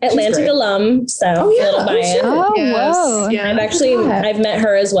 Atlantic alum, so a little biased. Whoa. Yeah, I've met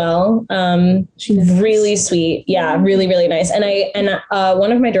her as well. She's really sweet. Yeah, really, really nice. And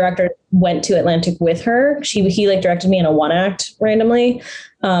one of my directors went to Atlantic with her. He like directed me in a one act randomly.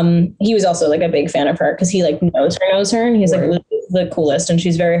 He was also like a big fan of her because he like knows her, and he's like the coolest, and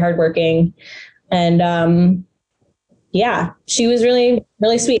she's very hardworking. And yeah, she was really,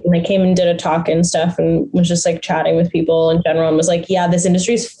 really sweet. And I came and did a talk and stuff and was just like chatting with people in general and was like, yeah, this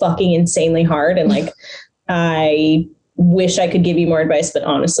industry is fucking insanely hard. And like, I wish I could give you more advice, but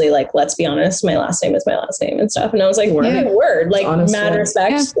honestly, like, let's be honest, my last name is my last name and stuff. And I was like, word, like mad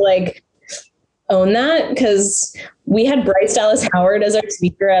respect. Like, own that because we had Bryce Dallas Howard as our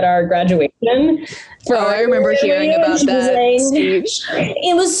speaker at our graduation. I remember hearing about that speech.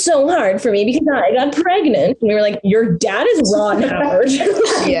 It was so hard for me because I got pregnant. And we were like, your dad is Ron Howard.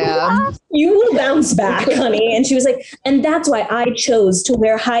 Yeah. You will bounce back, honey. And she was like, and that's why I chose to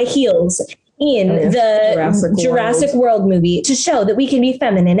wear high heels in the Jurassic World movie to show that we can be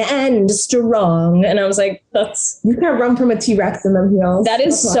feminine and strong. And I was like, you can't run from a T-Rex in them heels. That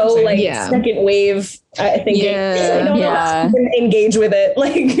is so like second wave. I think I don't know how to engage with it.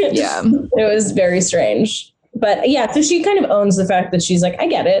 Like, it was very strange. But yeah, so she kind of owns the fact that she's like, I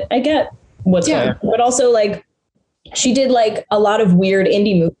get it. I get what's going on. But also like, she did like a lot of weird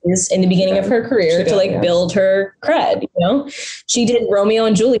indie movies in the beginning of her career to like build her cred, you know? She did Romeo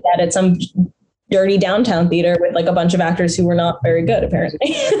and Juliet at some dirty downtown theater with like a bunch of actors who were not very good, apparently.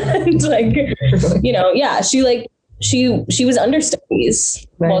 It's like, you know, she was understudies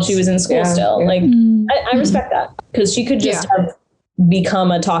while she was in school still. Like, I respect that because she could just have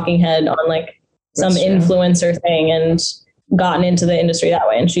become a talking head on like some influencer thing and gotten into the industry that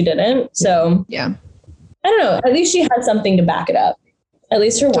way, and she didn't. So I don't know. At least she had something to back it up. At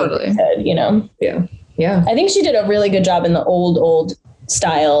least her work was good, you know? Yeah. Yeah. I think she did a really good job in the old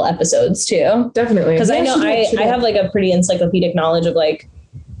style episodes too. Definitely. Because I know I have like a pretty encyclopedic knowledge of like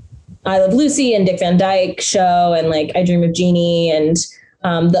I Love Lucy and Dick Van Dyke Show and like I Dream of Jeannie and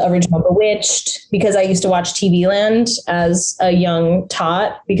the original Bewitched, because I used to watch TV Land as a young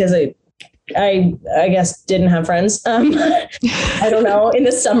tot because I guess didn't have friends. I don't know. In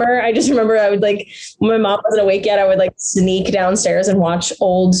the summer, I just remember I would like, when my mom wasn't awake yet, I would like sneak downstairs and watch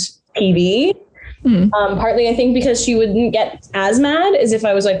old TV. Partly, I think, because she wouldn't get as mad as if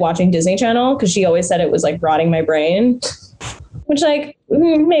I was like watching Disney Channel, because she always said it was like rotting my brain. Which like,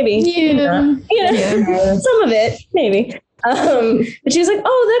 maybe. Yeah. Some of it, maybe. But she was like,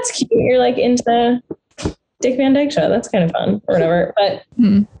 oh, that's cute. You're like into Dick Van Dyke Show. That's kind of fun or whatever. But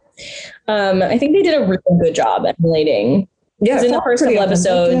I think they did a really good job emulating. Because in the first couple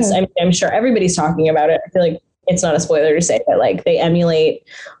episodes, I'm sure everybody's talking about it. I feel like it's not a spoiler to say that like they emulate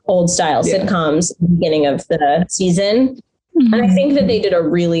old style sitcoms at the beginning of the season. And I think that they did a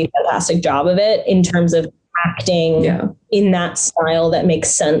really fantastic job of it in terms of acting in that style that makes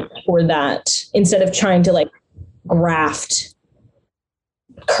sense for that, instead of trying to like graft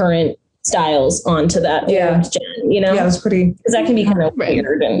current styles onto that old gen, you know? Yeah, it was pretty, because that can be kind of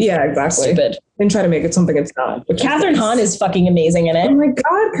weird and stupid. And try to make it something it's not. Catherine Hahn is fucking amazing in it. Oh my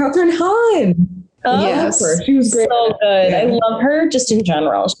God, Catherine Hahn. Oh, yes. She was great. So good. I love her just in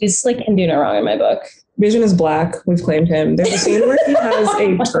general. She's like, can do no wrong in my book. Vision is black. We've claimed him. There's a scene where he has a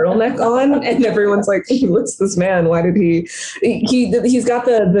turtleneck on and everyone's like, what's this man? Why did he's got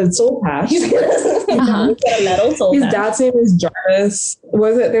the soul patch. He's got a metal soul patch. His dad's name is Jarvis.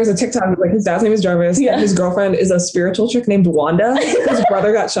 There's a TikTok like his dad's name is Jarvis. And his girlfriend is a spiritual chick named Wanda. His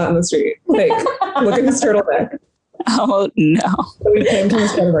brother got shot in the street. Like, look at his turtleneck. Oh no. So we claimed him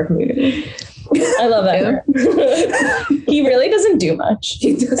as part of our community. I love that. He really doesn't do much.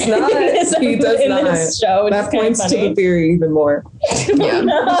 He does not. He does not. This show, that points to the theory even more.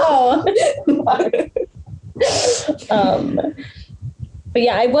 No. But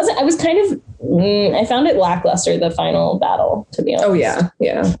yeah, I was kind of, I found it lackluster, the final battle, to be honest. Oh yeah.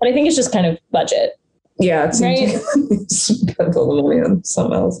 But I think it's just kind of budget. Yeah, it seems a little man,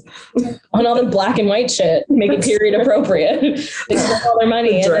 something else. On all the black and white shit, make it period appropriate. They spent all their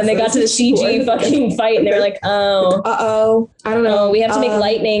money, and then they got to the CG fucking fight, and they were like, "Oh, I don't know. We have to make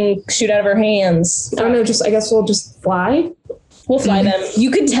lightning shoot out of our hands." I don't know. I guess we'll just fly. We'll fly them.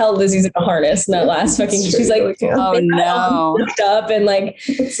 You could tell Lizzie's in a harness in that last fucking. She's like, oh no, up and like.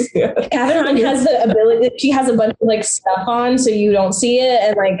 Catherine Hahn has the ability. She has a bunch of like stuff on, so you don't see it,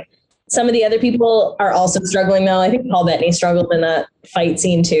 and like. Some of the other people are also struggling though. I think Paul Bettany struggled in that fight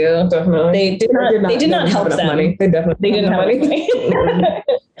scene too. Definitely. They did not help them. Money. They didn't have money.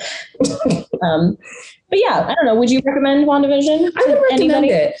 But yeah, I don't know. Would you recommend WandaVision? I would recommend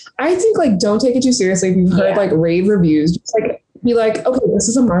it. I think like don't take it too seriously. If you've heard like rave reviews, just like be like, okay, this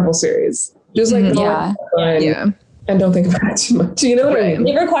is a Marvel series. Just like and don't think about it too much. You know what I mean?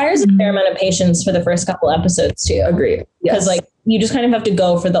 It requires a fair amount of patience for the first couple episodes too. Agreed. Because like you just kind of have to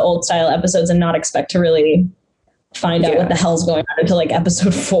go for the old style episodes and not expect to really find out what the hell's going on until like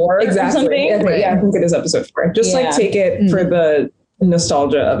episode 4 or something. Yeah, I think it is episode 4. Just like take it for the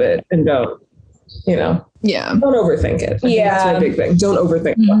nostalgia of it and don't, don't overthink it. That's my big thing. Don't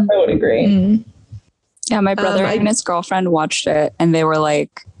overthink it. I would agree. Yeah, my brother and his girlfriend watched it and they were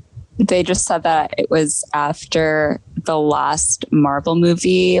like, they just said that it was after the last Marvel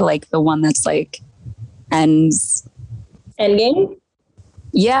movie, like the one that's like ends. Endgame?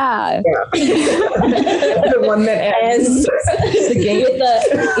 Yeah. The one that ends the game.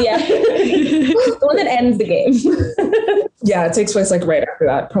 The one that ends the game. Yeah, it takes place like right after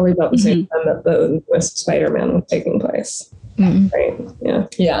that, probably about the same time that the newest Spider-Man was taking place. Right.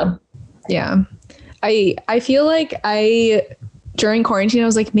 Yeah. I feel like during quarantine I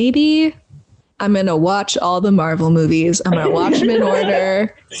was like, maybe I'm gonna watch all the Marvel movies. I'm gonna watch them in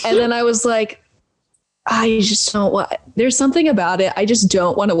order. And then I was like, I just don't want, there's something about it. I just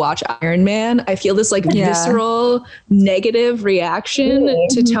don't want to watch Iron Man. I feel this like visceral negative reaction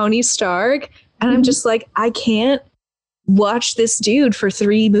to Tony Stark. And I'm just like, I can't watch this dude for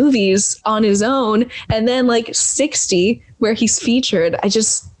 3 movies on his own. And then like 60 where he's featured. I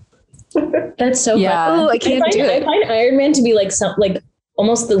just, that's so funny. I can't do it. I find Iron Man to be like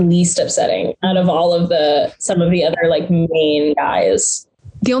almost the least upsetting out of all of some of the other like main guys.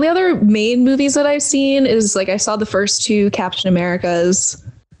 The only other main movies that I've seen is like I saw the first 2 Captain Americas.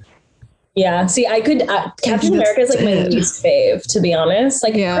 Yeah, see, Captain America is like my least fave, to be honest.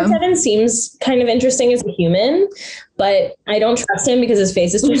 Like, Chris Evans seems kind of interesting as a human, but I don't trust him because his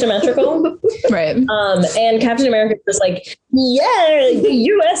face is too symmetrical. Right. And Captain America is just like, yeah,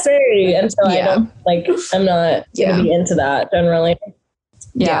 USA. And so I'm not gonna be into that generally.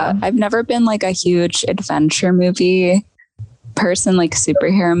 Yeah, I've never been like a huge adventure movie person, like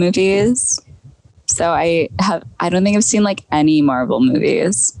superhero movies. So I don't think I've seen like any Marvel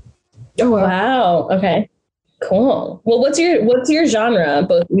movies. Oh wow. Okay. Cool. Well, what's your genre,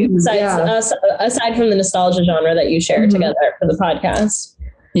 both aside from the nostalgia genre that you share together for the podcast?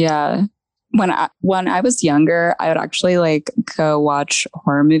 Yeah. When I was younger, I would actually like go watch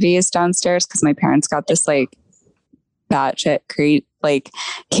horror movies downstairs because my parents got this like batshit great like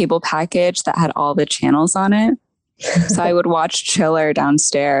cable package that had all the channels on it. So I would watch Chiller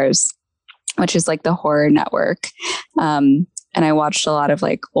downstairs, which is like the horror network. And I watched a lot of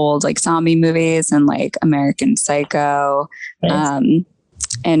like old like zombie movies and like American Psycho, and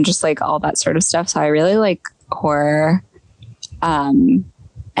just like all that sort of stuff. So I really like horror.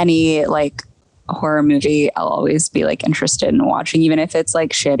 Any like horror movie I'll always be like interested in watching, even if it's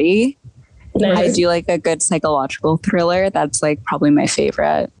like shitty. Nice. I do like a good psychological thriller. That's like probably my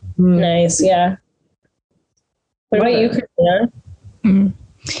favorite. Nice. Yeah. What about you, Christina?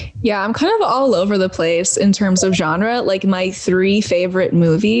 Yeah, I'm kind of all over the place in terms of genre. Like my 3 favorite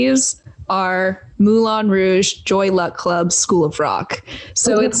movies are Moulin Rouge, Joy Luck Club, School of Rock.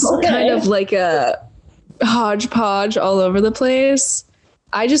 So it's kind of like a hodgepodge all over the place.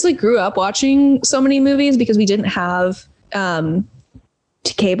 I just like grew up watching so many movies because we didn't have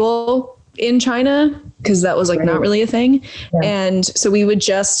cable in China because that was like not really a thing. Yeah. And so we would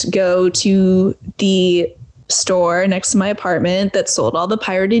just go to the store next to my apartment that sold all the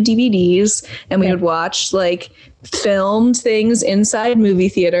pirated DVDs, and we would watch like filmed things inside movie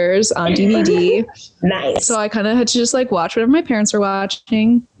theaters on DVD. Nice. So I kind of had to just like watch whatever my parents were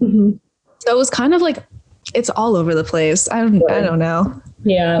watching. So it was kind of like it's all over the place. I don't know.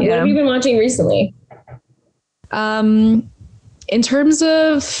 Yeah. What have you been watching recently? In terms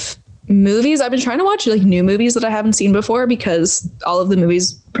of movies, I've been trying to watch like new movies that I haven't seen before because all of the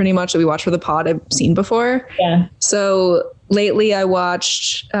movies pretty much that we watch for the pod I've seen before. Yeah. So lately I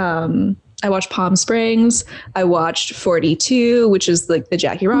watched Palm Springs. I watched 42, which is like the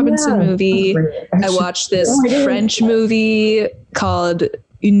Jackie Robinson movie. I watched this French movie called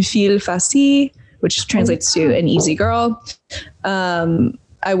Une fille facile, which translates to An Easy Girl.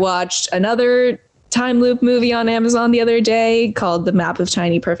 I watched another time loop movie on Amazon the other day called The Map of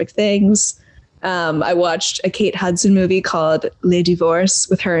Tiny Perfect Things. I watched a Kate Hudson movie called Les Divorces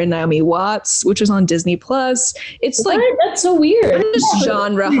with her and Naomi Watts, which was on Disney Plus. It's like that's so weird. I'm just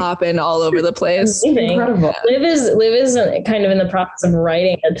genre hopping all over the place. Incredible. Liv is kind of in the process of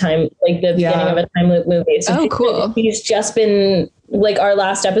writing a time like the beginning of a time loop movie. So cool. He's just been like our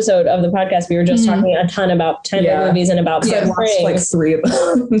last episode of the podcast. We were just talking a ton about time loop movies and about I watched like 3 of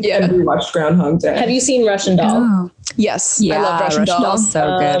them. And we watched Groundhog Day. Have you seen Russian Doll? Oh. Yes. Yeah, I love Russian Doll.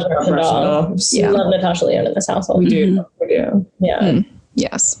 So good. Russian Doll. We love Natasha Lyonne in this household. We do. We do. Yeah.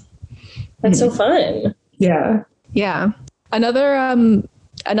 Yes. That's so fun. Yeah. Yeah. Another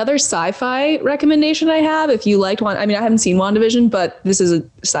sci-fi recommendation I have, if you liked one, I mean, I haven't seen WandaVision, but this is a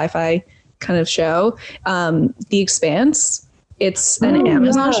sci-fi kind of show. The Expanse. It's an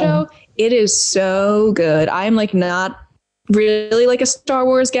Amazon show. It is so good. I'm like not really like a Star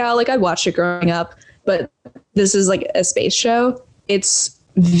Wars gal. Like I watched it growing up, but this is like a space show. It's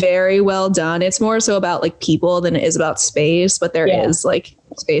very well done. It's more so about like people than it is about space, but there is like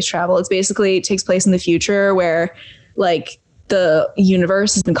space travel. It takes place in the future where like the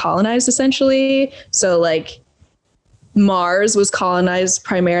universe has been colonized essentially. So like Mars was colonized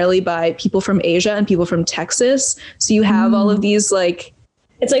primarily by people from Asia and people from Texas. So you have all of these like,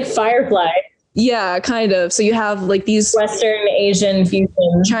 It's like Firefly, yeah, kind of. So you have like these Western Asian fusion.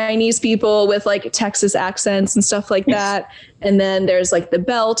 Chinese people with like Texas accents and stuff like that. And then there's like the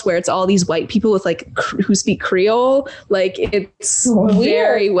belt where it's all these white people with like who speak Creole. Like it's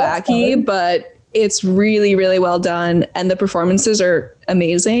very That's wacky, fun. but it's really, really well done. And the performances are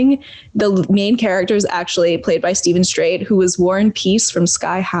amazing. The main character is actually played by Stephen Strait, who was War and Peace from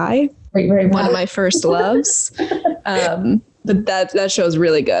Sky High, one of my first loves. But that show is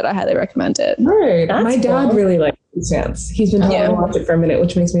really good. I highly recommend it. Right. That's My dad cool. really likes these fans. He's been telling me to watch it for a minute,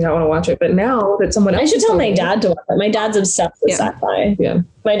 which makes me not want to watch it. But now that someone else I should is tell telling my me- dad to watch it. My dad's obsessed with Yeah. sci-fi. Yeah.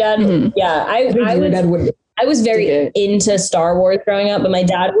 My dad, Your dad would I was very dig it. into Star Wars growing up, but my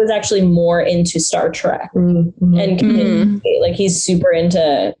dad was actually more into Star Trek and like he's super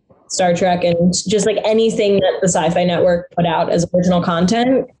into Star Trek and just like anything that the Sci-Fi Network put out as original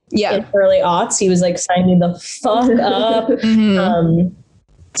content Yeah. in early aughts. He was like, sign me the fuck up.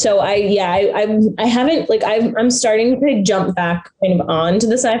 So I haven't like I'm starting to jump back kind of onto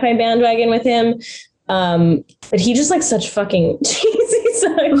the sci-fi bandwagon with him. But he just like such fucking cheesy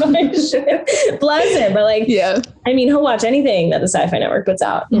sci-fi shit. Bless him. But like, Yeah. I mean, he'll watch anything that the Sci-Fi Network puts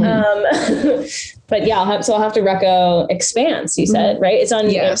out. But yeah, I'll have to reco Expanse. You said, right? It's on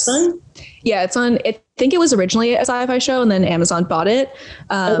Yes. Amazon. Yeah, it's on. I think it was originally a sci-fi show, and then Amazon bought it.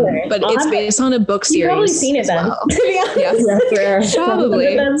 Okay. But I'll it's have to- based on a book series. You've probably seen it as then. well. To be honest. Yes.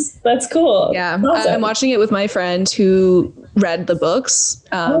 Probably. That's cool. Yeah, Awesome. I'm watching it with my friend who read the books,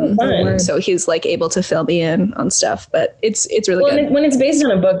 fun. so he's like able to fill me in on stuff. But it's really Well, good. when it's based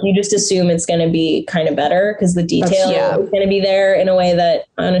on a book, you just assume it's going to be kind of better because the detail yeah. is going to be there in a way that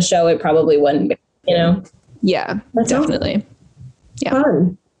on a show it probably wouldn't be, you know? Yeah, That's definitely. Yeah.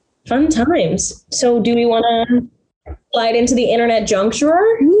 Fun times. So do we want to slide into the internet junk drawer?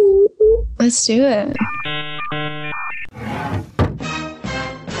 Let's do it.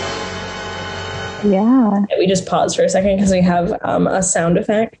 Yeah. We just pause for a second because we have a sound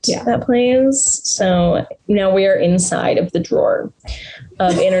effect that plays. So now we are inside of the drawer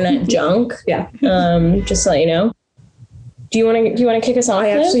of internet junk. Yeah. Just to let you know. Do you want to kick us off?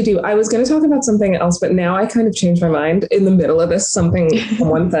 I Liv? actually do. I was going to talk about something else, but now I kind of changed my mind in the middle of this. Something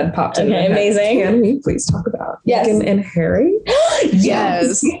someone said popped in. Okay, my head. amazing. Can we please talk about Yes. Meghan and Harry?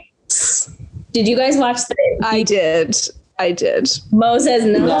 Yes, Did you guys watch the I did. Mo says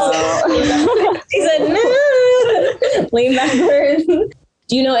no. He said no. Lean backwards.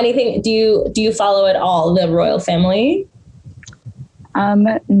 Do you know anything? Do you follow at all the royal family?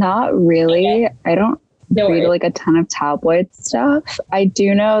 Not really. I don't No read worries. like a ton of tabloid stuff. I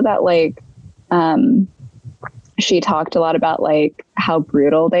do know that like she talked a lot about like how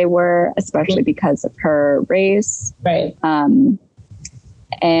brutal they were, especially because of her race. Right.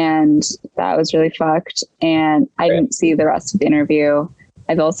 And that was really fucked. And I didn't see the rest of the interview.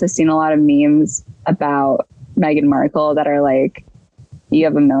 I've also seen a lot of memes about Meghan Markle that are like, you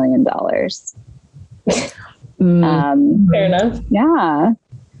have $1 million. Fair enough. Yeah.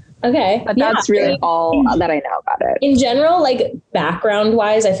 Okay. But that's really all that I know about it. In general, like background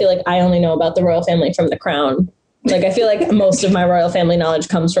wise, I feel like I only know about the royal family from The Crown. Like I feel like most of my royal family knowledge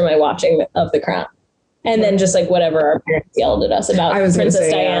comes from my watching of The Crown. And then just like whatever our parents yelled at us about I was gonna Princess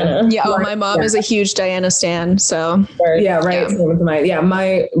say, Diana. Yeah. Oh, my mom is a huge Diana stan. So Yeah, right. Yeah. Same with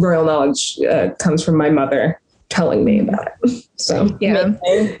my royal knowledge comes from my mother telling me about it. So yeah.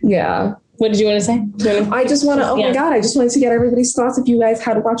 yeah. What did you want to say? I just want to, oh Yeah. my God, I just wanted to get everybody's thoughts. If you guys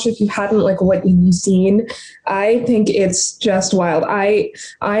had watched it, if you hadn't, like what you've seen, I think it's just wild. I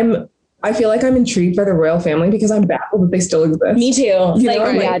feel like I'm intrigued by the royal family because I'm baffled that they still exist. Me too. You Like know,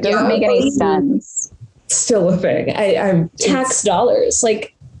 Yeah, it doesn't make any sense. Still a thing. I'm tax dollars.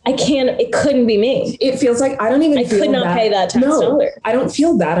 Like it couldn't be me. It feels like I don't even I feel could not pay that tax dollar. I don't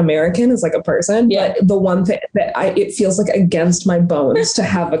feel that American as like a person, Yeah. but the one thing that it feels like against my bones to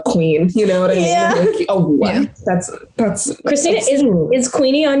have a queen. You know what I Yeah. mean? Like, oh, what? Yeah. That's Christina, is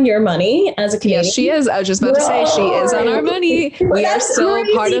Queenie on your money as a Canadian? Yes, she is. I was just about to say she is on our money. We are That's still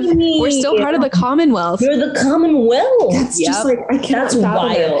part of. crazy. We're still part of the Commonwealth. You're the Commonwealth. That's just Yep. like I can't That's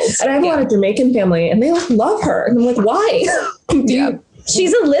fathom it. wild. And I have a lot of Jamaican family, and they like love her, and I'm like, why? Yeah.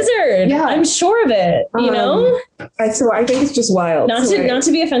 She's a lizard. Yeah. I'm sure of it. You know, So I think it's just wild. not So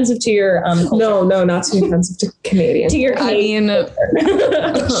to be offensive to your culture. no, not to be offensive to Canadian. To your I Canadian.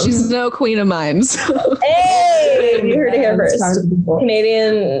 mean, she's no queen of mine. So. Hey, you heard it here It's time first. to be born.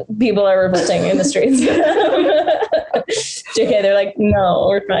 Canadian people are revolting in the streets. JK, they're like, no,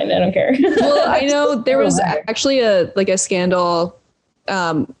 we're fine. I don't care. Well, I know there was actually a scandal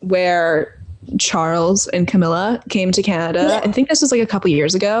where Charles and Camilla came to Canada. I think this was like a couple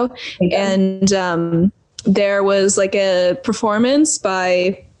years ago. And there was like a performance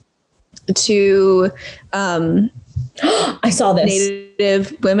by two I saw this.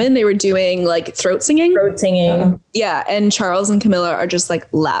 Native women. They were doing like throat singing. Yeah. And Charles and Camilla are just like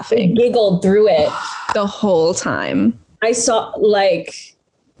laughing. Giggled through it the whole time. I saw like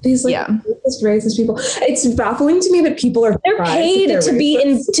these like racist people. It's baffling to me that people are they're paid to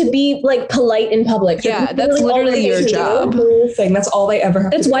be like polite in public. Yeah, that's literally your job. That's all they ever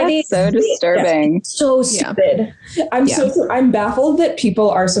have. That's why they so disturbing. So stupid. I'm baffled that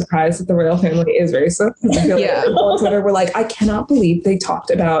people are surprised that the royal family is racist. I feel like people on Twitter were like, I cannot believe they talked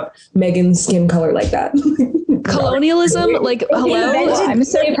about Meghan's skin color like that. Colonialism, like hello. I'm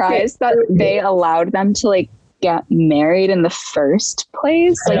surprised that they allowed them to like get married in the first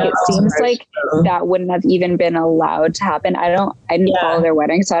place. Like it seems like that wouldn't have even been allowed to happen. I didn't follow their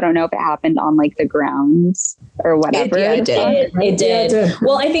wedding, so I don't know if it happened on like the grounds or whatever. It did.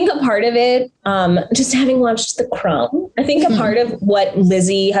 Well, I think a part of it, just having watched The Crown, I think a part of what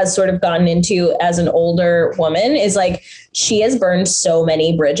Lizzie has sort of gotten into as an older woman is like she has burned so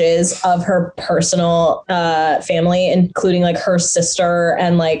many bridges of her personal family, including like her sister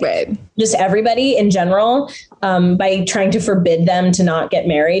and like just everybody in general, by trying to forbid them to not get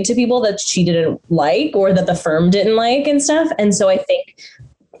married to people that she didn't like or that the firm didn't like and stuff. And so I think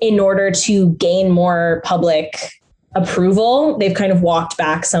in order to gain more public approval, they've kind of walked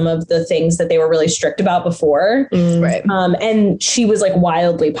back some of the things that they were really strict about before. And she was like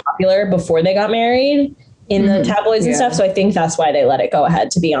wildly popular before they got married in the tabloids and stuff. So I think that's why they let it go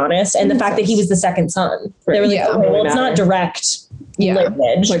ahead, to be honest. And the fact that he was the second son, they were like, well, it's not direct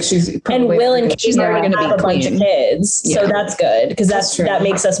lineage. Like and Will and Kate are going to have a bunch of kids. So that's good because that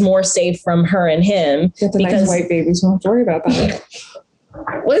makes us more safe from her and him. Get the nice white babies, don't have to worry about that.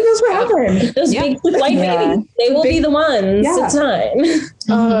 What is what happened? Those big white babies, they will be the ones. It's time.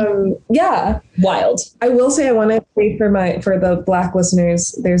 Wild. I will say I want to say for the Black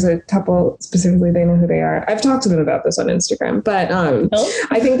listeners, there's a couple specifically, they know who they are. I've talked to them about this on Instagram, but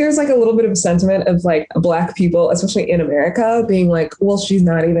I think there's like a little bit of a sentiment of like Black people, especially in America, being like, well, she's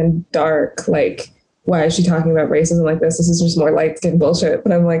not even dark. Like, why is she talking about racism like this? This is just more light skin bullshit.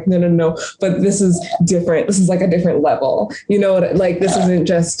 But I'm like, no. But this is different. This is like a different level. You know what? Like, this isn't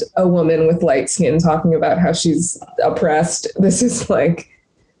just a woman with light skin talking about how she's oppressed. This is like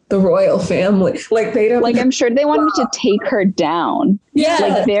the royal family. Like, they don't. Like, I'm sure they wanted to take her down. Yeah.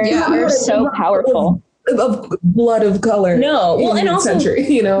 Like, they're so powerful. Of blood of color. No. Well, and also, century,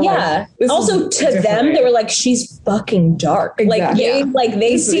 you know. Yeah. Also, to them, they were like, she's fucking dark. Exactly. Like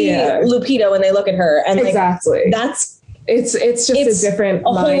they see Lupita when they look at her, and like that's it's just a different,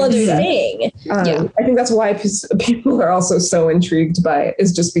 a whole other thing. I think that's why people are also so intrigued by it,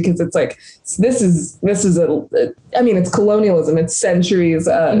 is just because it's like this is I mean, it's colonialism. It's centuries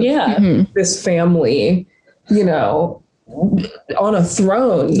of this family, you know, on a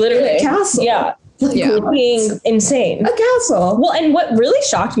throne, literally in a castle. Being insane. A castle. Well, and what really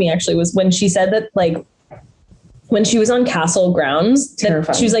shocked me actually was when she said that, like, when she was on castle grounds,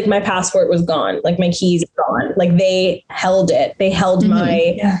 that she was like, my passport was gone. Like, my keys gone. Like, they held it. They held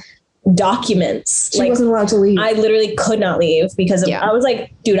my documents. She wasn't allowed to leave. I literally could not leave because I was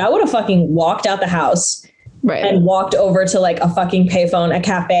like, dude, I would have fucking walked out the house. And walked over to like a fucking payphone, a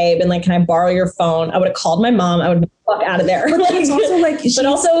cafe, been like, can I borrow your phone? I would have called my mom. I would have been fuck out of there. But it's also like,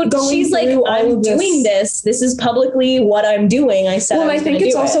 she's like, I'm doing this. This is publicly what I'm doing. I said, I think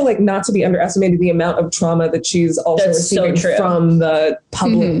it's also like not to be underestimated the amount of trauma that she's also receiving from the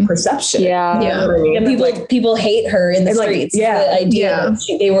public perception. And people hate her in the streets. The idea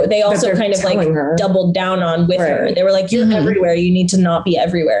they also kind of like doubled down on with her. They were like, you're everywhere. You need to not be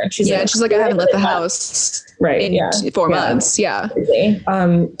everywhere. And she's like, I haven't left the house. In 4 months.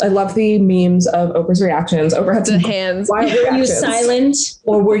 I love the memes of Oprah's reactions. Oprah had some hands. Were you silent?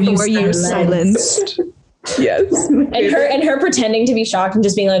 Or were you silenced? Yes. And her pretending to be shocked and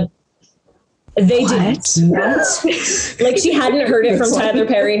just being like, they didn't. Like, she hadn't heard it from Tyler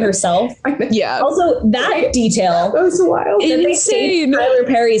Perry herself. Also, that detail. That was wild. That they stayed at Tyler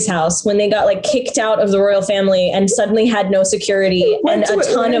Perry's house when they got like kicked out of the royal family and suddenly had no security and a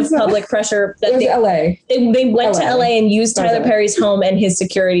ton of public pressure. That they went to LA and used Tyler Perry's home and his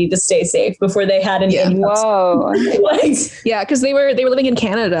security to stay safe before they had an in-house. Whoa. Because they were living in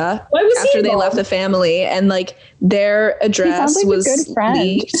Canada after they left the family, and like their address was a good friend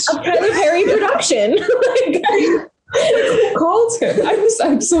leaked. Of Tyler Perry production. Who called him? I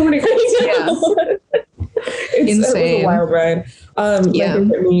have so many questions. It was a wild ride. My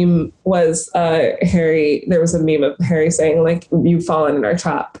favorite meme was Harry. There was a meme of Harry saying like, "You've fallen in our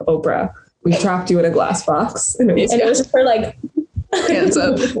trap, Oprah." We trapped you in a glass box. And it was just for like Hands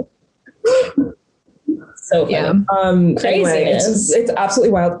up. so funny. Yeah. Anyway, it's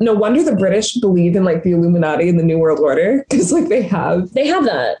absolutely wild. No wonder the British believe in like the Illuminati and the New World Order, because like they have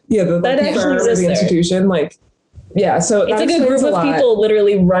that. yeah the, That like, the actually firm or exists the there. institution like yeah. So It's that like a explains group of lot. people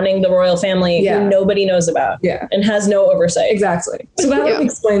literally running the royal family Yeah. who nobody knows about Yeah. and has no oversight. Exactly. So that like, Yeah.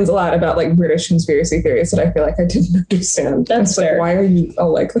 explains a lot about like British conspiracy theories that I feel like I didn't understand. That's It's like, fair. why are you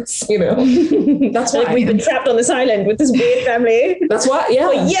all like this? You know, that's Like why. we've been trapped on this island with this weird family. That's why. Yeah.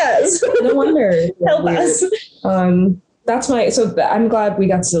 But yes, No wonder. help Weird. us. That's my. So I'm glad we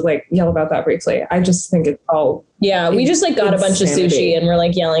got to like yell about that briefly. I just think it's all. Yeah, we just like got a bunch of Insanity. sushi and we're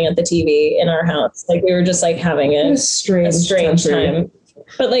like yelling at the TV in our house. Like we were just like having A a strange strange country. time.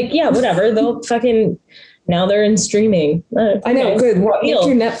 But like, yeah, whatever. They'll fucking now they're in streaming. I know. Okay. Good. What? Deal.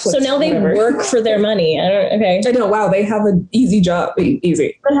 Your Netflix. So now they whatever. work for their money. Okay. I know. Wow. They have an easy job.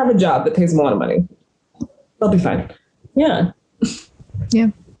 Easy. They have a job that pays them a lot of money. They'll be fine. Yeah. Yeah.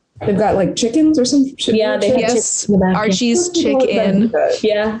 They've got like chickens or some shit. Yeah, they have Yes. chickens in the back. Archie's People always chicken. like that.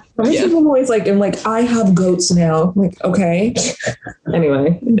 Yeah. How many Yeah. people always like, I'm like, I have goats now. I'm like, okay.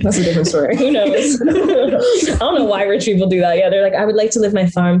 Anyway, that's a different story. Who knows? I don't know why rich people do that. Yeah, they're like, I would like to live my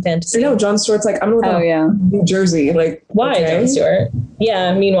farm I fantasy. know John Stewart's like, I'm gonna live Oh in yeah. New Jersey. Like, Why, okay. Jon Stewart?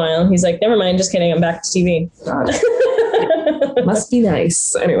 Yeah. Meanwhile, he's like, never mind. Just kidding. I'm back to TV. God, must be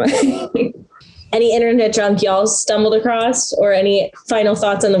nice. Anyway, Any internet junk y'all stumbled across, or any final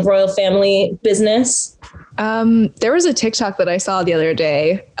thoughts on the royal family business? There was a TikTok that I saw the other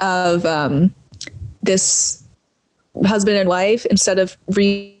day of this husband and wife, instead of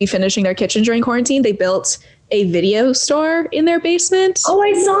refinishing their kitchen during quarantine, they built a video store in their basement Oh,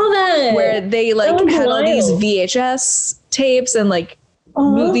 I saw that. where they like That was had all these wild. VHS tapes and like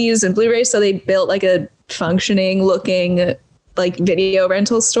Aw. movies and Blu-rays. So they built like a functioning looking like video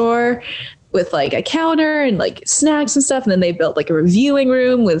rental store with like a counter and like snacks and stuff. And then they built like a reviewing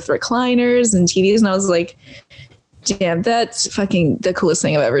room with recliners and TVs. And I was like, damn, that's fucking the coolest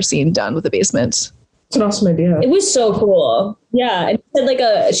thing I've ever seen done with a basement. it's an awesome idea. It was so cool. Yeah. And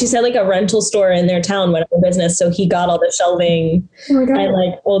she said like a rental store in their town went out of business. So he got all the shelving Oh my god. and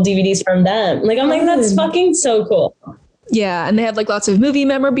like old DVDs from them. Like, I'm like, that's fucking so cool. Yeah. And they had like lots of movie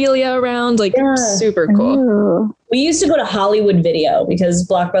memorabilia around, like Yeah. super cool. Ooh. We used to go to Hollywood Video because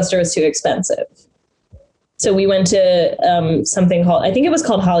Blockbuster was too expensive. So we went to something called, I think it was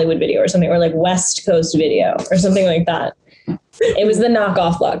called Hollywood Video or something, or like West Coast Video or something like that. It was the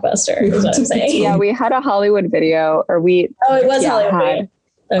knockoff Blockbuster, is what I'm saying. Yeah, we had a Hollywood Video, or we. Oh, it was Yeah, Hollywood hi. Video.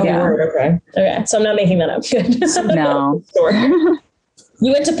 Okay. Yeah. Okay. Okay. So I'm not making that up. Good. No.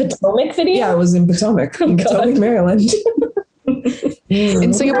 You went to Potomac Video? Yeah, I was in Potomac, Oh, in God. Potomac, Maryland.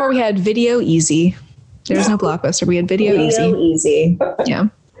 In Singapore, we had Video Easy. There was no Blockbuster. We had Video Easy. Easy. Yeah.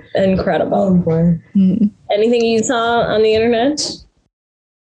 Incredible. Oh boy. Mm. Anything you saw on the internet?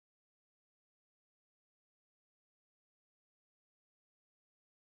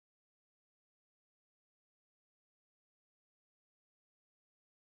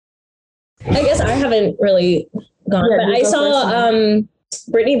 I guess I haven't really gone, Yeah, but you I go saw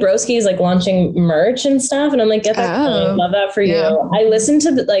Brittany Broski is like launching merch and stuff, and I'm like, get that going. Oh, Love that for yeah. you. I listened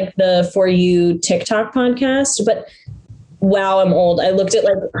to the For You TikTok podcast, but wow, I'm old. I looked at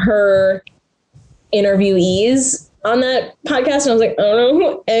like her interviewees on that podcast, and I was like, I don't know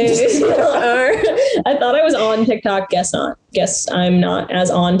who any of these people are. I thought I was on TikTok. Guess I'm not as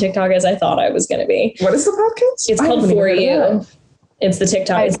on TikTok as I thought I was going to be. What is the podcast? It's I called haven't even For heard of You. that. It's the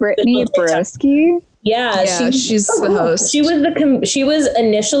TikTok. By It's the Brittany TikTok. Broski. Yeah, Yeah, she's the host. she was she was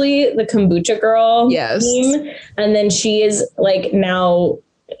initially the Kombucha Girl Yes. team, and then she is like now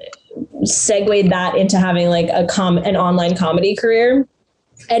segued that into having like an online comedy career.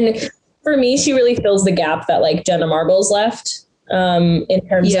 And for me, she really fills the gap that like Jenna Marbles left in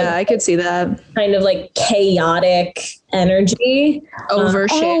terms Yeah, of I could see that. kind of like chaotic energy.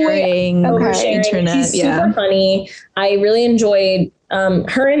 Oversharing, okay. Oversharing. internet. She's Yeah. super funny. I really enjoyed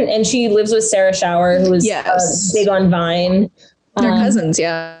her and she lives with Sarah Shower, who is Yes. big on Vine. They're cousins.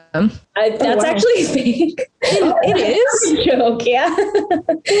 Yeah. That's wow. actually fake. It is. a joke, yeah.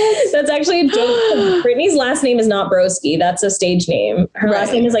 That's actually a joke. Brittany's last name is not Broski. That's a stage name. Her last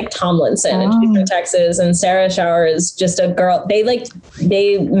Right. name is like Tomlinson, and she's from Texas. And Sarah Shower is just a girl. They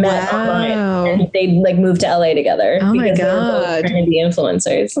met online, Wow. and they like moved to LA together. Oh my because they were both God. trying to be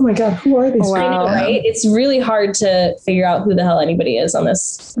influencers. Oh my god, who are these? Wow. I know, right? It's really hard to figure out who the hell anybody is on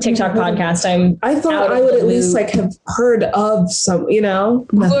this TikTok podcast. I thought out of I would the at least loop. like have heard of some, you know.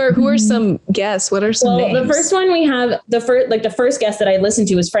 Who are some guests? What are some Well, names? the first one we have the first guest that I listened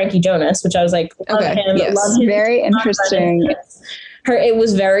to was Frankie Jonas, which I was like, love Okay, him, yes. love his Very interesting. it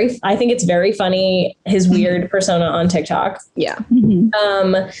was I think it's very funny, his weird persona on TikTok. Yeah.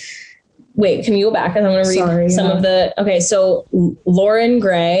 Wait, can you go back? I want to read some of the, okay. So Lauren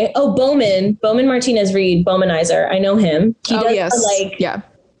Gray. Oh, Bowman Martinez Reed, Bowmanizer. I know him. He does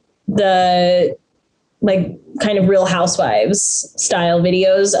the kind of Real Housewives style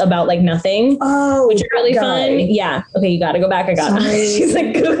videos about like nothing. Oh, which are really fun. Yeah. Okay. You got to go back. I got it. She's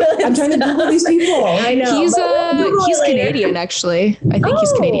like, I'm trying to Google these people. I know. He's Canadian, actually. I think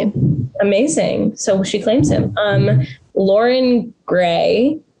he's Canadian. Amazing. So she claims him. Lauren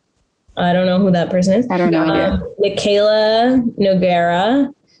Gray. I don't know who that person is. I don't know. Michaela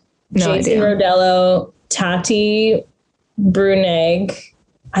Noguera, Jason Rodello, Tati Bruneg.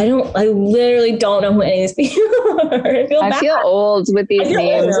 I literally don't know who any of these people are. I feel old with these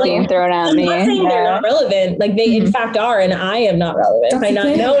names being thrown at me. I'm not saying they're not relevant. Like they in fact are, and I am not relevant by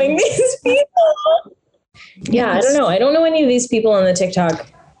not knowing these people. Yeah, I don't know. I don't know any of these people on the TikTok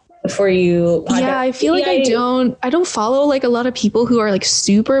for you podcast. Yeah, I feel like I don't follow like a lot of people who are like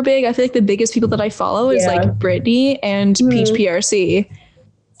super big. I feel like the biggest people that I follow is like Brittany and Peach PRC.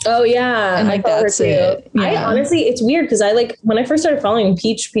 Oh yeah, and like that's it. Yeah. I honestly, it's weird because I when I first started following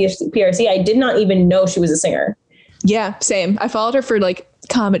Peach PRC, I did not even know she was a singer. Yeah, same. I followed her for like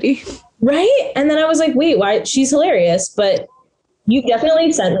comedy, right? And then I was like, wait, why? She's hilarious. But you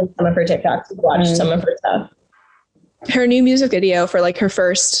definitely sent me some of her TikToks to watch some of her stuff. Her new music video for like her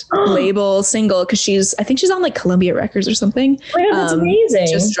first label single, because I think she's on like Columbia Records or something. Oh my God, that's amazing!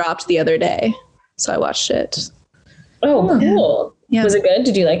 Just dropped the other day, so I watched it. Oh, cool. Yeah. Was it good?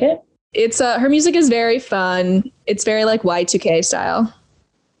 Did you like it? It's her music is very fun. It's very like Y2K style.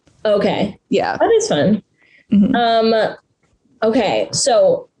 Okay. Yeah. That is fun. Mm-hmm. Okay.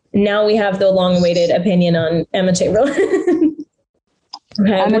 So now we have the long-awaited opinion on Emma Chamberlain.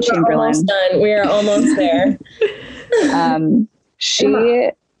 Okay. Emma Chamberlain. We are almost there.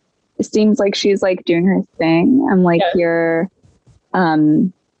 She seems like she's like doing her thing. I'm like, I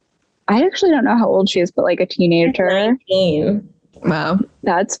actually don't know how old she is, but like a teenager. 19. Wow.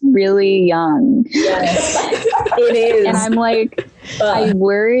 That's really young. Yes, it is. And I'm like, I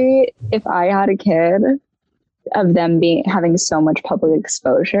worry if I had a kid of them having so much public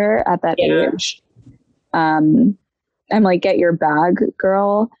exposure at that age. I'm like, get your bag,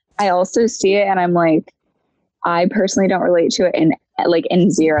 girl. I also see it and I'm like, I personally don't relate to it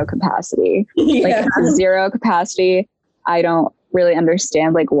in zero capacity. Like zero capacity. I don't really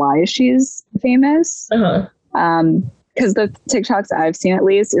understand like why she's famous. Because the TikToks I've seen at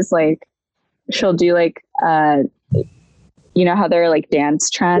least is like she'll do like you know how they're like dance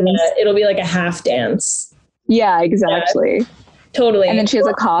trends. Yeah, it'll be like a half dance. Yeah, exactly. Yeah, totally. And then she has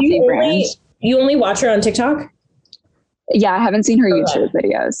a coffee brand. You only watch her on TikTok? Yeah, I haven't seen her YouTube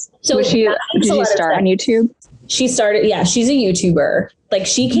videos. So did she start on YouTube? She started, she's a YouTuber. Like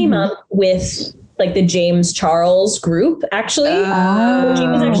she came up with like the James Charles group, actually. She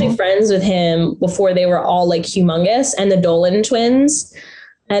was actually friends with him before they were all like humongous, and the Dolan twins.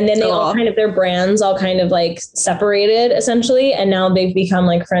 And then they all kind of, their brands all kind of like separated essentially. And now they've become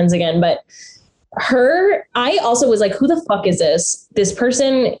like friends again. But I also was like, who the fuck is this? This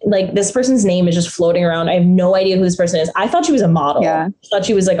person, like this person's name is just floating around. I have no idea who this person is. I thought she was a model. Yeah. I thought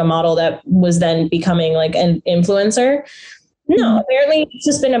she was like a model that was then becoming like an influencer. No, apparently it's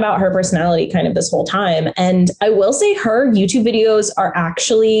just been about her personality kind of this whole time. And I will say her YouTube videos are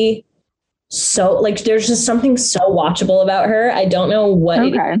actually so like, there's just something so watchable about her. I don't know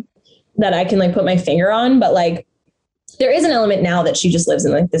what that I can like put my finger on, but like there is an element now that she just lives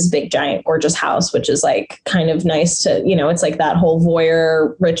in like this big, giant, gorgeous house, which is like kind of nice to, you know, it's like that whole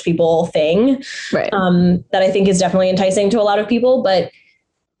voyeur rich people thing, right? That I think is definitely enticing to a lot of people, but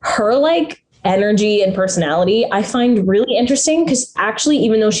her like energy and personality I find really interesting because actually,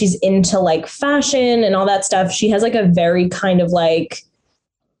 even though she's into like fashion and all that stuff, she has like a very kind of like,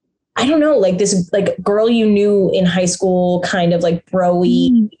 I don't know, like this like girl you knew in high school kind of like bro-y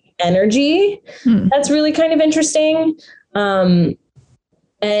energy. That's really kind of interesting. And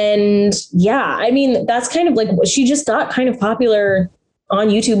yeah, I mean, that's kind of like she just got kind of popular on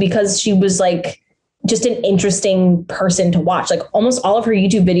YouTube because she was like just an interesting person to watch. Like almost all of her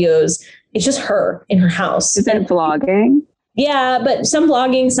YouTube videos, it's just her in her house. Is it vlogging? Yeah, but some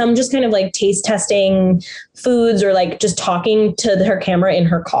vlogging, some just kind of like taste testing foods or like just talking to her camera in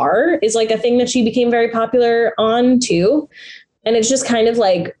her car is like a thing that she became very popular on too. And it's just kind of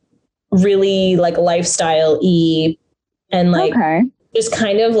like really like lifestyle-y and like just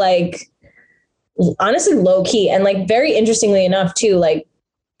kind of like honestly low key. And like very interestingly enough too, like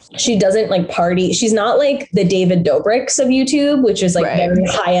she doesn't like party. She's not like the David Dobrik's of YouTube, which is like very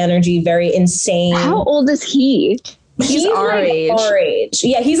high energy, very insane. How old is he? He's our like age. Our age.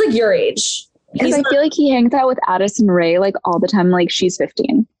 Yeah, he's like your age. Because I feel like he hangs out with Addison Rae like all the time, like she's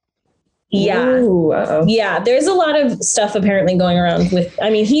 15. Yeah. Ooh, uh-oh. Yeah. There's a lot of stuff apparently going around with, I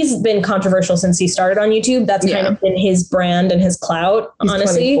mean, he's been controversial since he started on YouTube. That's kind of been his brand and his clout, He's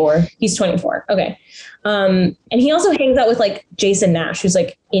honestly. 24. He's 24. Okay. And he also hangs out with like Jason Nash, who's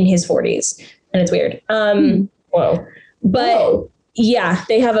like in his 40s. And it's weird. Whoa. But Whoa. yeah,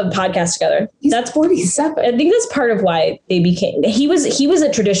 they have a podcast together. That's 47. I think that's part of why they became, he was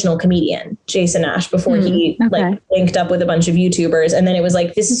a traditional comedian, Jason Nash, before he like linked up with a bunch of YouTubers. And then it was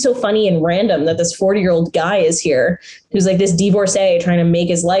like, this is so funny and random that this 40-year-old guy is here who's like this divorcee trying to make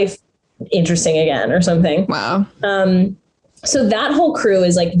his life interesting again or something. Wow. So that whole crew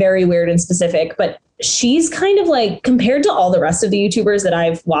is like very weird and specific, but she's kind of like, compared to all the rest of the YouTubers that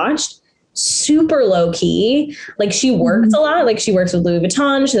I've watched, super low key. Like she works a lot. Like she works with Louis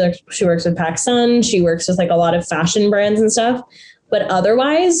Vuitton. She works with PacSun. She works with like a lot of fashion brands and stuff. But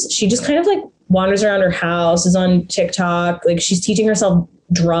otherwise, she just kind of like wanders around her house, is on TikTok. Like she's teaching herself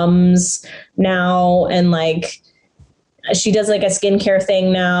drums now. And like she does like a skincare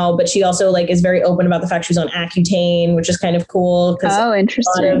thing now, but she also like is very open about the fact she's on Accutane, which is kind of cool. Oh,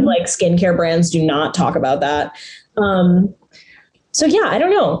 interesting. A lot of like skincare brands do not talk about that. So yeah, I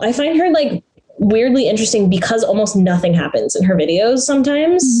don't know. I find her like weirdly interesting because almost nothing happens in her videos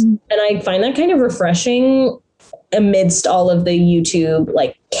sometimes. And I find that kind of refreshing amidst all of the YouTube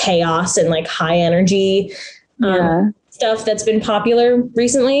like chaos and like high energy stuff that's been popular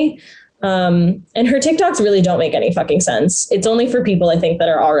recently. And her TikToks really don't make any fucking sense. It's only for people I think that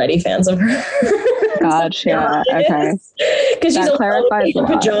are already fans of her. Gotcha. Okay. Because she's in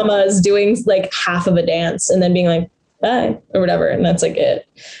pajamas doing like half of a dance and then being like, bye or whatever, and that's like it.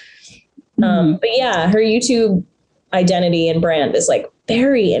 But yeah, her YouTube identity and brand is like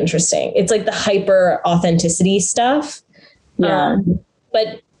very interesting. It's like the hyper authenticity stuff.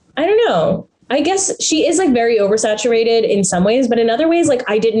 But I don't know, I guess she is like very oversaturated in some ways, but in other ways like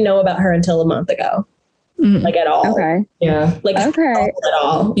I didn't know about her until a month ago. Like at all. Okay. Yeah. Like at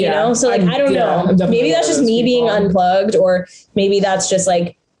all, you know? So like I don't know, maybe that's just me being unplugged, or maybe that's just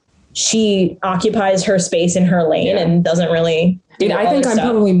like she occupies her space in her lane and doesn't really do I think I'm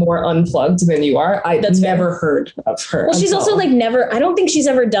probably more unplugged than you are. That's never heard of her. Well, she's also like never, I don't think she's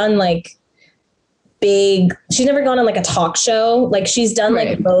ever done like she's never gone on like a talk show. Like she's done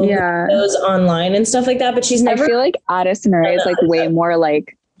like shows online and stuff like that, but she's never. I feel like Addison Rae is like way more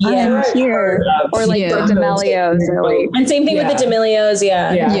more I'm here, or like the D'Amelios, or like, and same thing with the D'Amelios.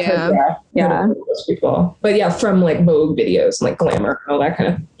 Yeah. Those people. But yeah, from like Vogue videos and like glamour, all that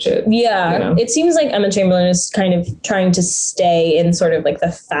kind of shit. Yeah. You know? It seems like Emma Chamberlain is kind of trying to stay in sort of like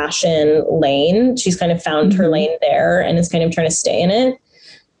the fashion lane. She's kind of found her lane there and is kind of trying to stay in it.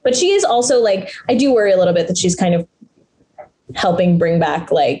 But she is also like, I do worry a little bit that she's kind of helping bring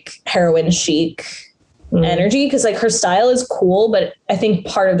back like heroin chic energy, because like her style is cool, but I think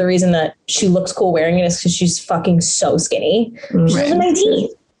part of the reason that she looks cool wearing it is because she's fucking so skinny. She's in my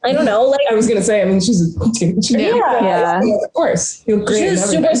teeth. I don't know. Like I was gonna say, I mean, she's of course. She's a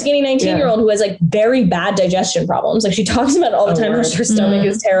super skinny 19-year-old who has like very bad digestion problems. Like she talks about it all the time. Her stomach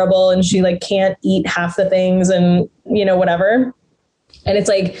is terrible and she like can't eat half the things and you know whatever. And it's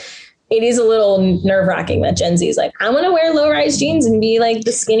like, it is a little nerve wracking that Gen Z is like, I want to wear low rise jeans and be like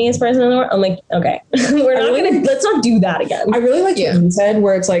the skinniest person in the world. I'm like, okay, let's not do that again. I really like what you said,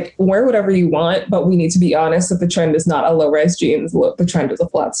 where it's like, wear whatever you want, but we need to be honest that the trend is not a low rise jeans. The trend is a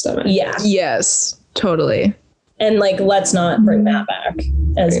flat stomach. Yeah. Yes, totally. And like, let's not bring that back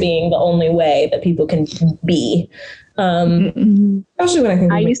as being the only way that people can be. Especially when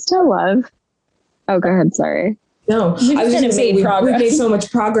I used to love. Oh, go ahead. Sorry. No, I was just gonna say we've made so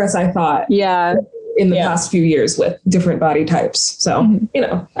much progress, I thought. Yeah. In the past few years with different body types. So, you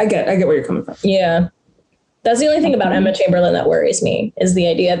know, I get where you're coming from. Yeah. That's the only thing about Emma Chamberlain that worries me, is the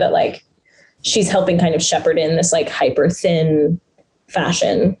idea that like she's helping kind of shepherd in this like hyper thin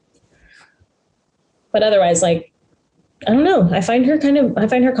fashion. But otherwise, like, I don't know. I find her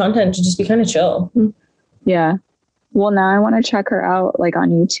content to just be kind of chill. Yeah. Well, now I want to check her out like on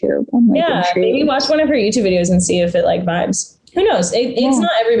YouTube. I'm, like, intrigued. Maybe watch one of her YouTube videos and see if it like vibes. Who knows? It's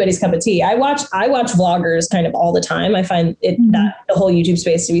not everybody's cup of tea. I watch vloggers kind of all the time. I find that the whole YouTube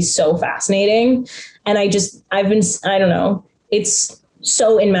space to be so fascinating. And I don't know. It's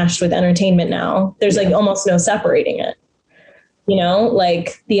so enmeshed with entertainment now. There's like almost no separating it. You know,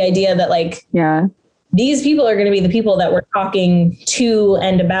 like the idea that like, these people are going to be the people that we're talking to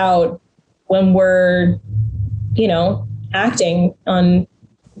and about when we're, you know, acting on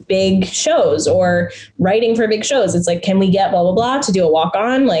big shows or writing for big shows. It's like, can we get blah, blah, blah to do a walk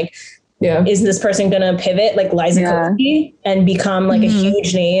on? Like, Yeah. is this person going to pivot like Liza Kosky and become like a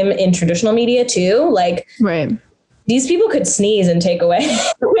huge name in traditional media too? Like, Right. these people could sneeze and take away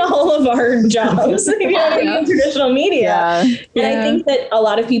all of our jobs, you know what I mean, in traditional media. Yeah. And I think that a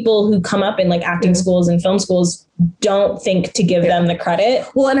lot of people who come up in like acting schools and film schools don't think to give them the credit.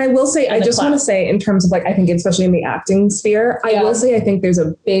 Well, and I will say, I just want to class. say in terms of like, I think especially in the acting sphere, I will say, I think there's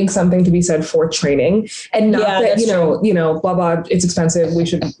a big something to be said for training, and not that, that's you know, blah, blah, it's expensive. We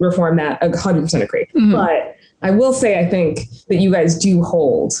should reform that. 100% agree. But I will say, I think that you guys do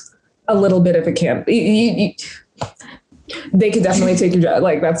hold a little bit of a camp. They could definitely take your job.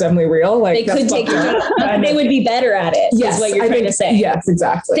 Like, that's definitely real. Like, They could take your job, but they would be better at it. Yes, is what you're I trying think, to say. Yes,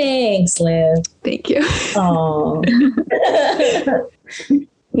 exactly. Thanks, Liv. Thank you. Oh.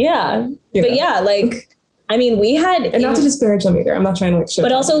 Yeah. But yeah, like, I mean, we had, and not to disparage them either. I'm not trying to like shit.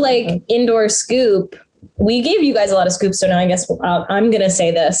 but also like Indoor Scoop. We gave you guys a lot of scoops. So now I guess I'm going to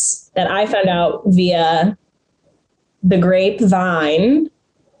say this, that I found out via the grapevine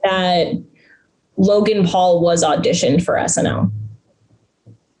that Logan Paul was auditioned for SNL.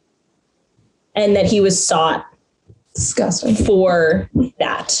 And that he was sought disgusting for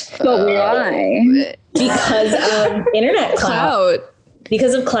that. But why? Because of internet clout.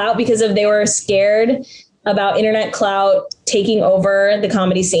 Because of clout, because of they were scared about internet clout taking over the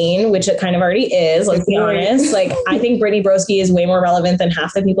comedy scene, which it kind of already is, let's be honest. Like, I think Brittany Broski is way more relevant than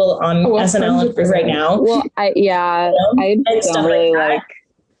half the people on SNL 100%. right now. Well, I don't really like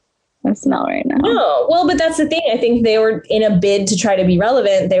SNL right now. No, well, but that's the thing. I think they were in a bid to try to be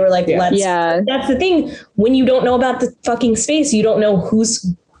relevant. They were like, that's the thing. When you don't know about the fucking space, you don't know who's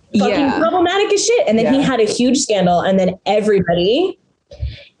fucking problematic as shit. And then he had a huge scandal, and then everybody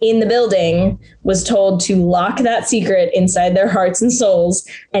in the building was told to lock that secret inside their hearts and souls,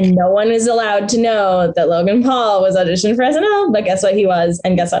 and no one is allowed to know that Logan Paul was auditioned for SNL. But guess what, he was,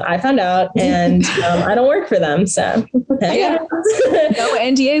 and guess what, I found out, and I don't work for them, so No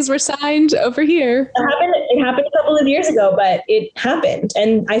NDAs were signed over here. It happened a couple of years ago, but it happened.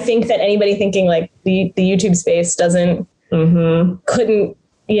 And I think that anybody thinking like the YouTube space couldn't,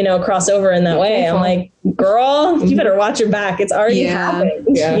 you know, cross over in that way. I'm like, girl, you better watch your back. It's already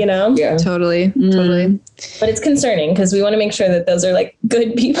happened, you know? Yeah. Totally. But it's concerning because we want to make sure that those are like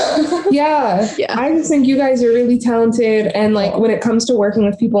good people. Yeah. I just think you guys are really talented. And like, when it comes to working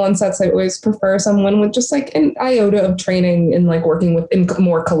with people on sets, I always prefer someone with just like an iota of training and like working with in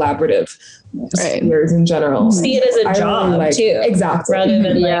more collaborative spheres in general. See it as a job too. Exactly. Rather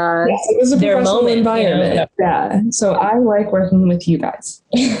than it was a their professional moment, environment. You know? Yeah. So I like working with you guys.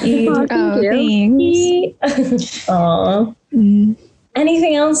 Thanks. Aw.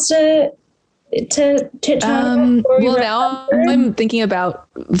 Anything else to chat about? Well, now I'm thinking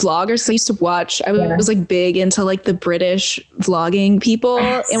about vloggers. I used to watch, I was like big into like the British vlogging people.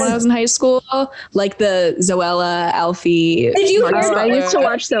 And when I was in high school, like the Zoella, Alfie. Did you hear I used to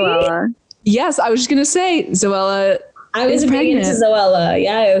watch Zoella. Yes, I was just going to say Zoella. I was big into Zoella.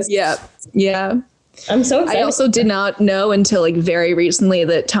 Yeah. I'm so excited. I also did not know until like very recently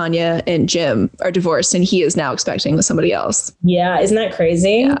that Tanya and Jim are divorced, and he is now expecting with somebody else. Yeah, isn't that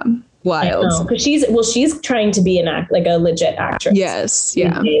crazy? Yeah, wild. Because she's trying to be like a legit actress. Yes,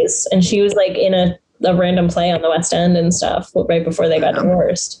 yeah. And she was like in a random play on the West End and stuff right before they got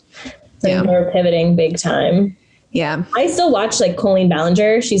divorced. So they were pivoting big time. Yeah. I still watch like Colleen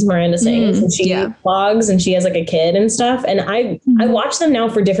Ballinger. She's Miranda Sings and she vlogs and she has like a kid and stuff. And I watch them now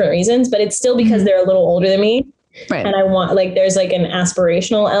for different reasons, but it's still because they're a little older than me. Right. And I want like, there's like an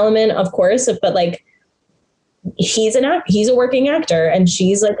aspirational element, of course, but like he's a working actor and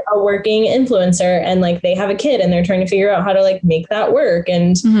she's like a working influencer, and like they have a kid and they're trying to figure out how to like make that work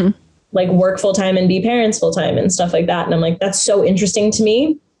and like work full time and be parents full time and stuff like that. And I'm like, that's so interesting to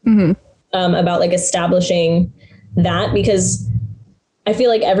me about like establishing that, because I feel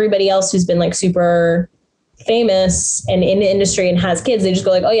like everybody else who's been like super famous and in the industry and has kids, they just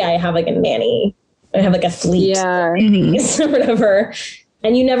go like, oh yeah, I have like a nanny, I have like a fleet or whatever.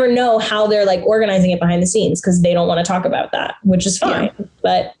 And you never know how they're like organizing it behind the scenes because they don't want to talk about that, which is fine. Yeah.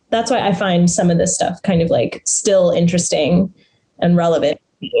 But that's why I find some of this stuff kind of like still interesting and relevant.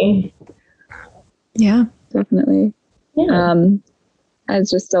 Yeah, definitely. Yeah. As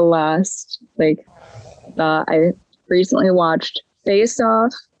just a last like thought, I recently watched Face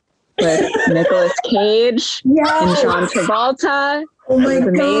Off with Nicolas Cage and John Travolta. Oh my God. It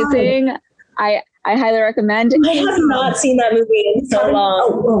was amazing. I highly recommend it. I have not seen that movie in so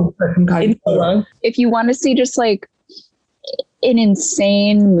long. In so long. If you want to see just like an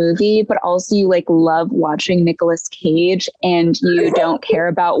insane movie, but also you like love watching Nicolas Cage and you don't care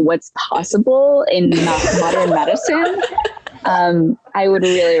about what's possible in modern medicine, I would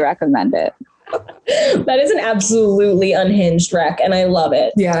really recommend it. That is an absolutely unhinged rec, and I love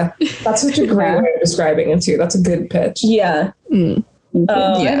it. Yeah, that's such a great way of describing it too. That's a good pitch. Yeah. Mm.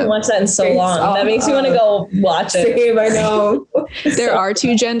 I haven't watched that in so long. That makes me want to go watch it. Same, I know. There are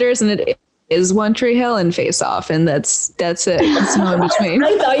two genders, and it is One Tree Hill and Face Off, and that's it. It's no in between.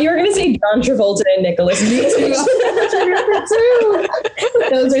 I thought you were going to say John Travolta and Nicolas Cage.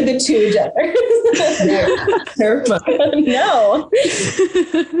 Those are the two genders. They're fun. No.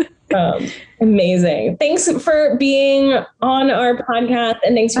 Amazing. Thanks for being on our podcast,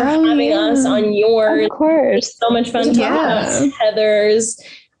 and thanks for having us on yours. Of course. It's so much fun talking about Heathers.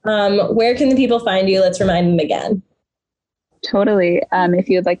 Where can the people find you? Let's remind them again. Totally. If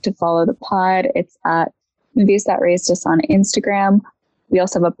you'd like to follow the pod, it's at Movies That Raised Us on Instagram. We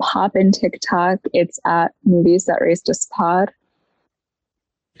also have a pop in TikTok. It's at Movies That Raised Us Pod.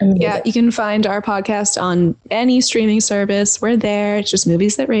 Yeah, you can find our podcast on any streaming service. We're there. It's just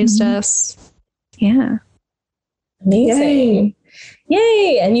Movies That Raised Us. Yeah. Amazing.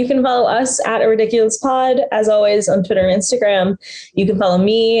 Yay. And you can follow us at A Ridiculous Pod, as always, on Twitter and Instagram. You can follow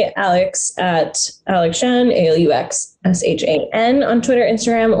me, Alex, at Alex Shan, ALUXSHAN, on Twitter,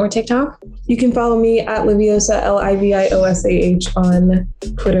 Instagram, or TikTok. You can follow me at Liviosa, LIVIOSAH, on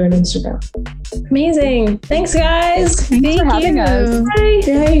Twitter and Instagram. Amazing. Thanks, guys. Thanks for having us. Bye.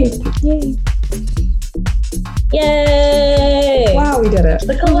 Yay. Yay. Yay. Wow, we did it.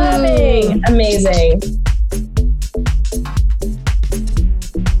 The collabing. Amazing.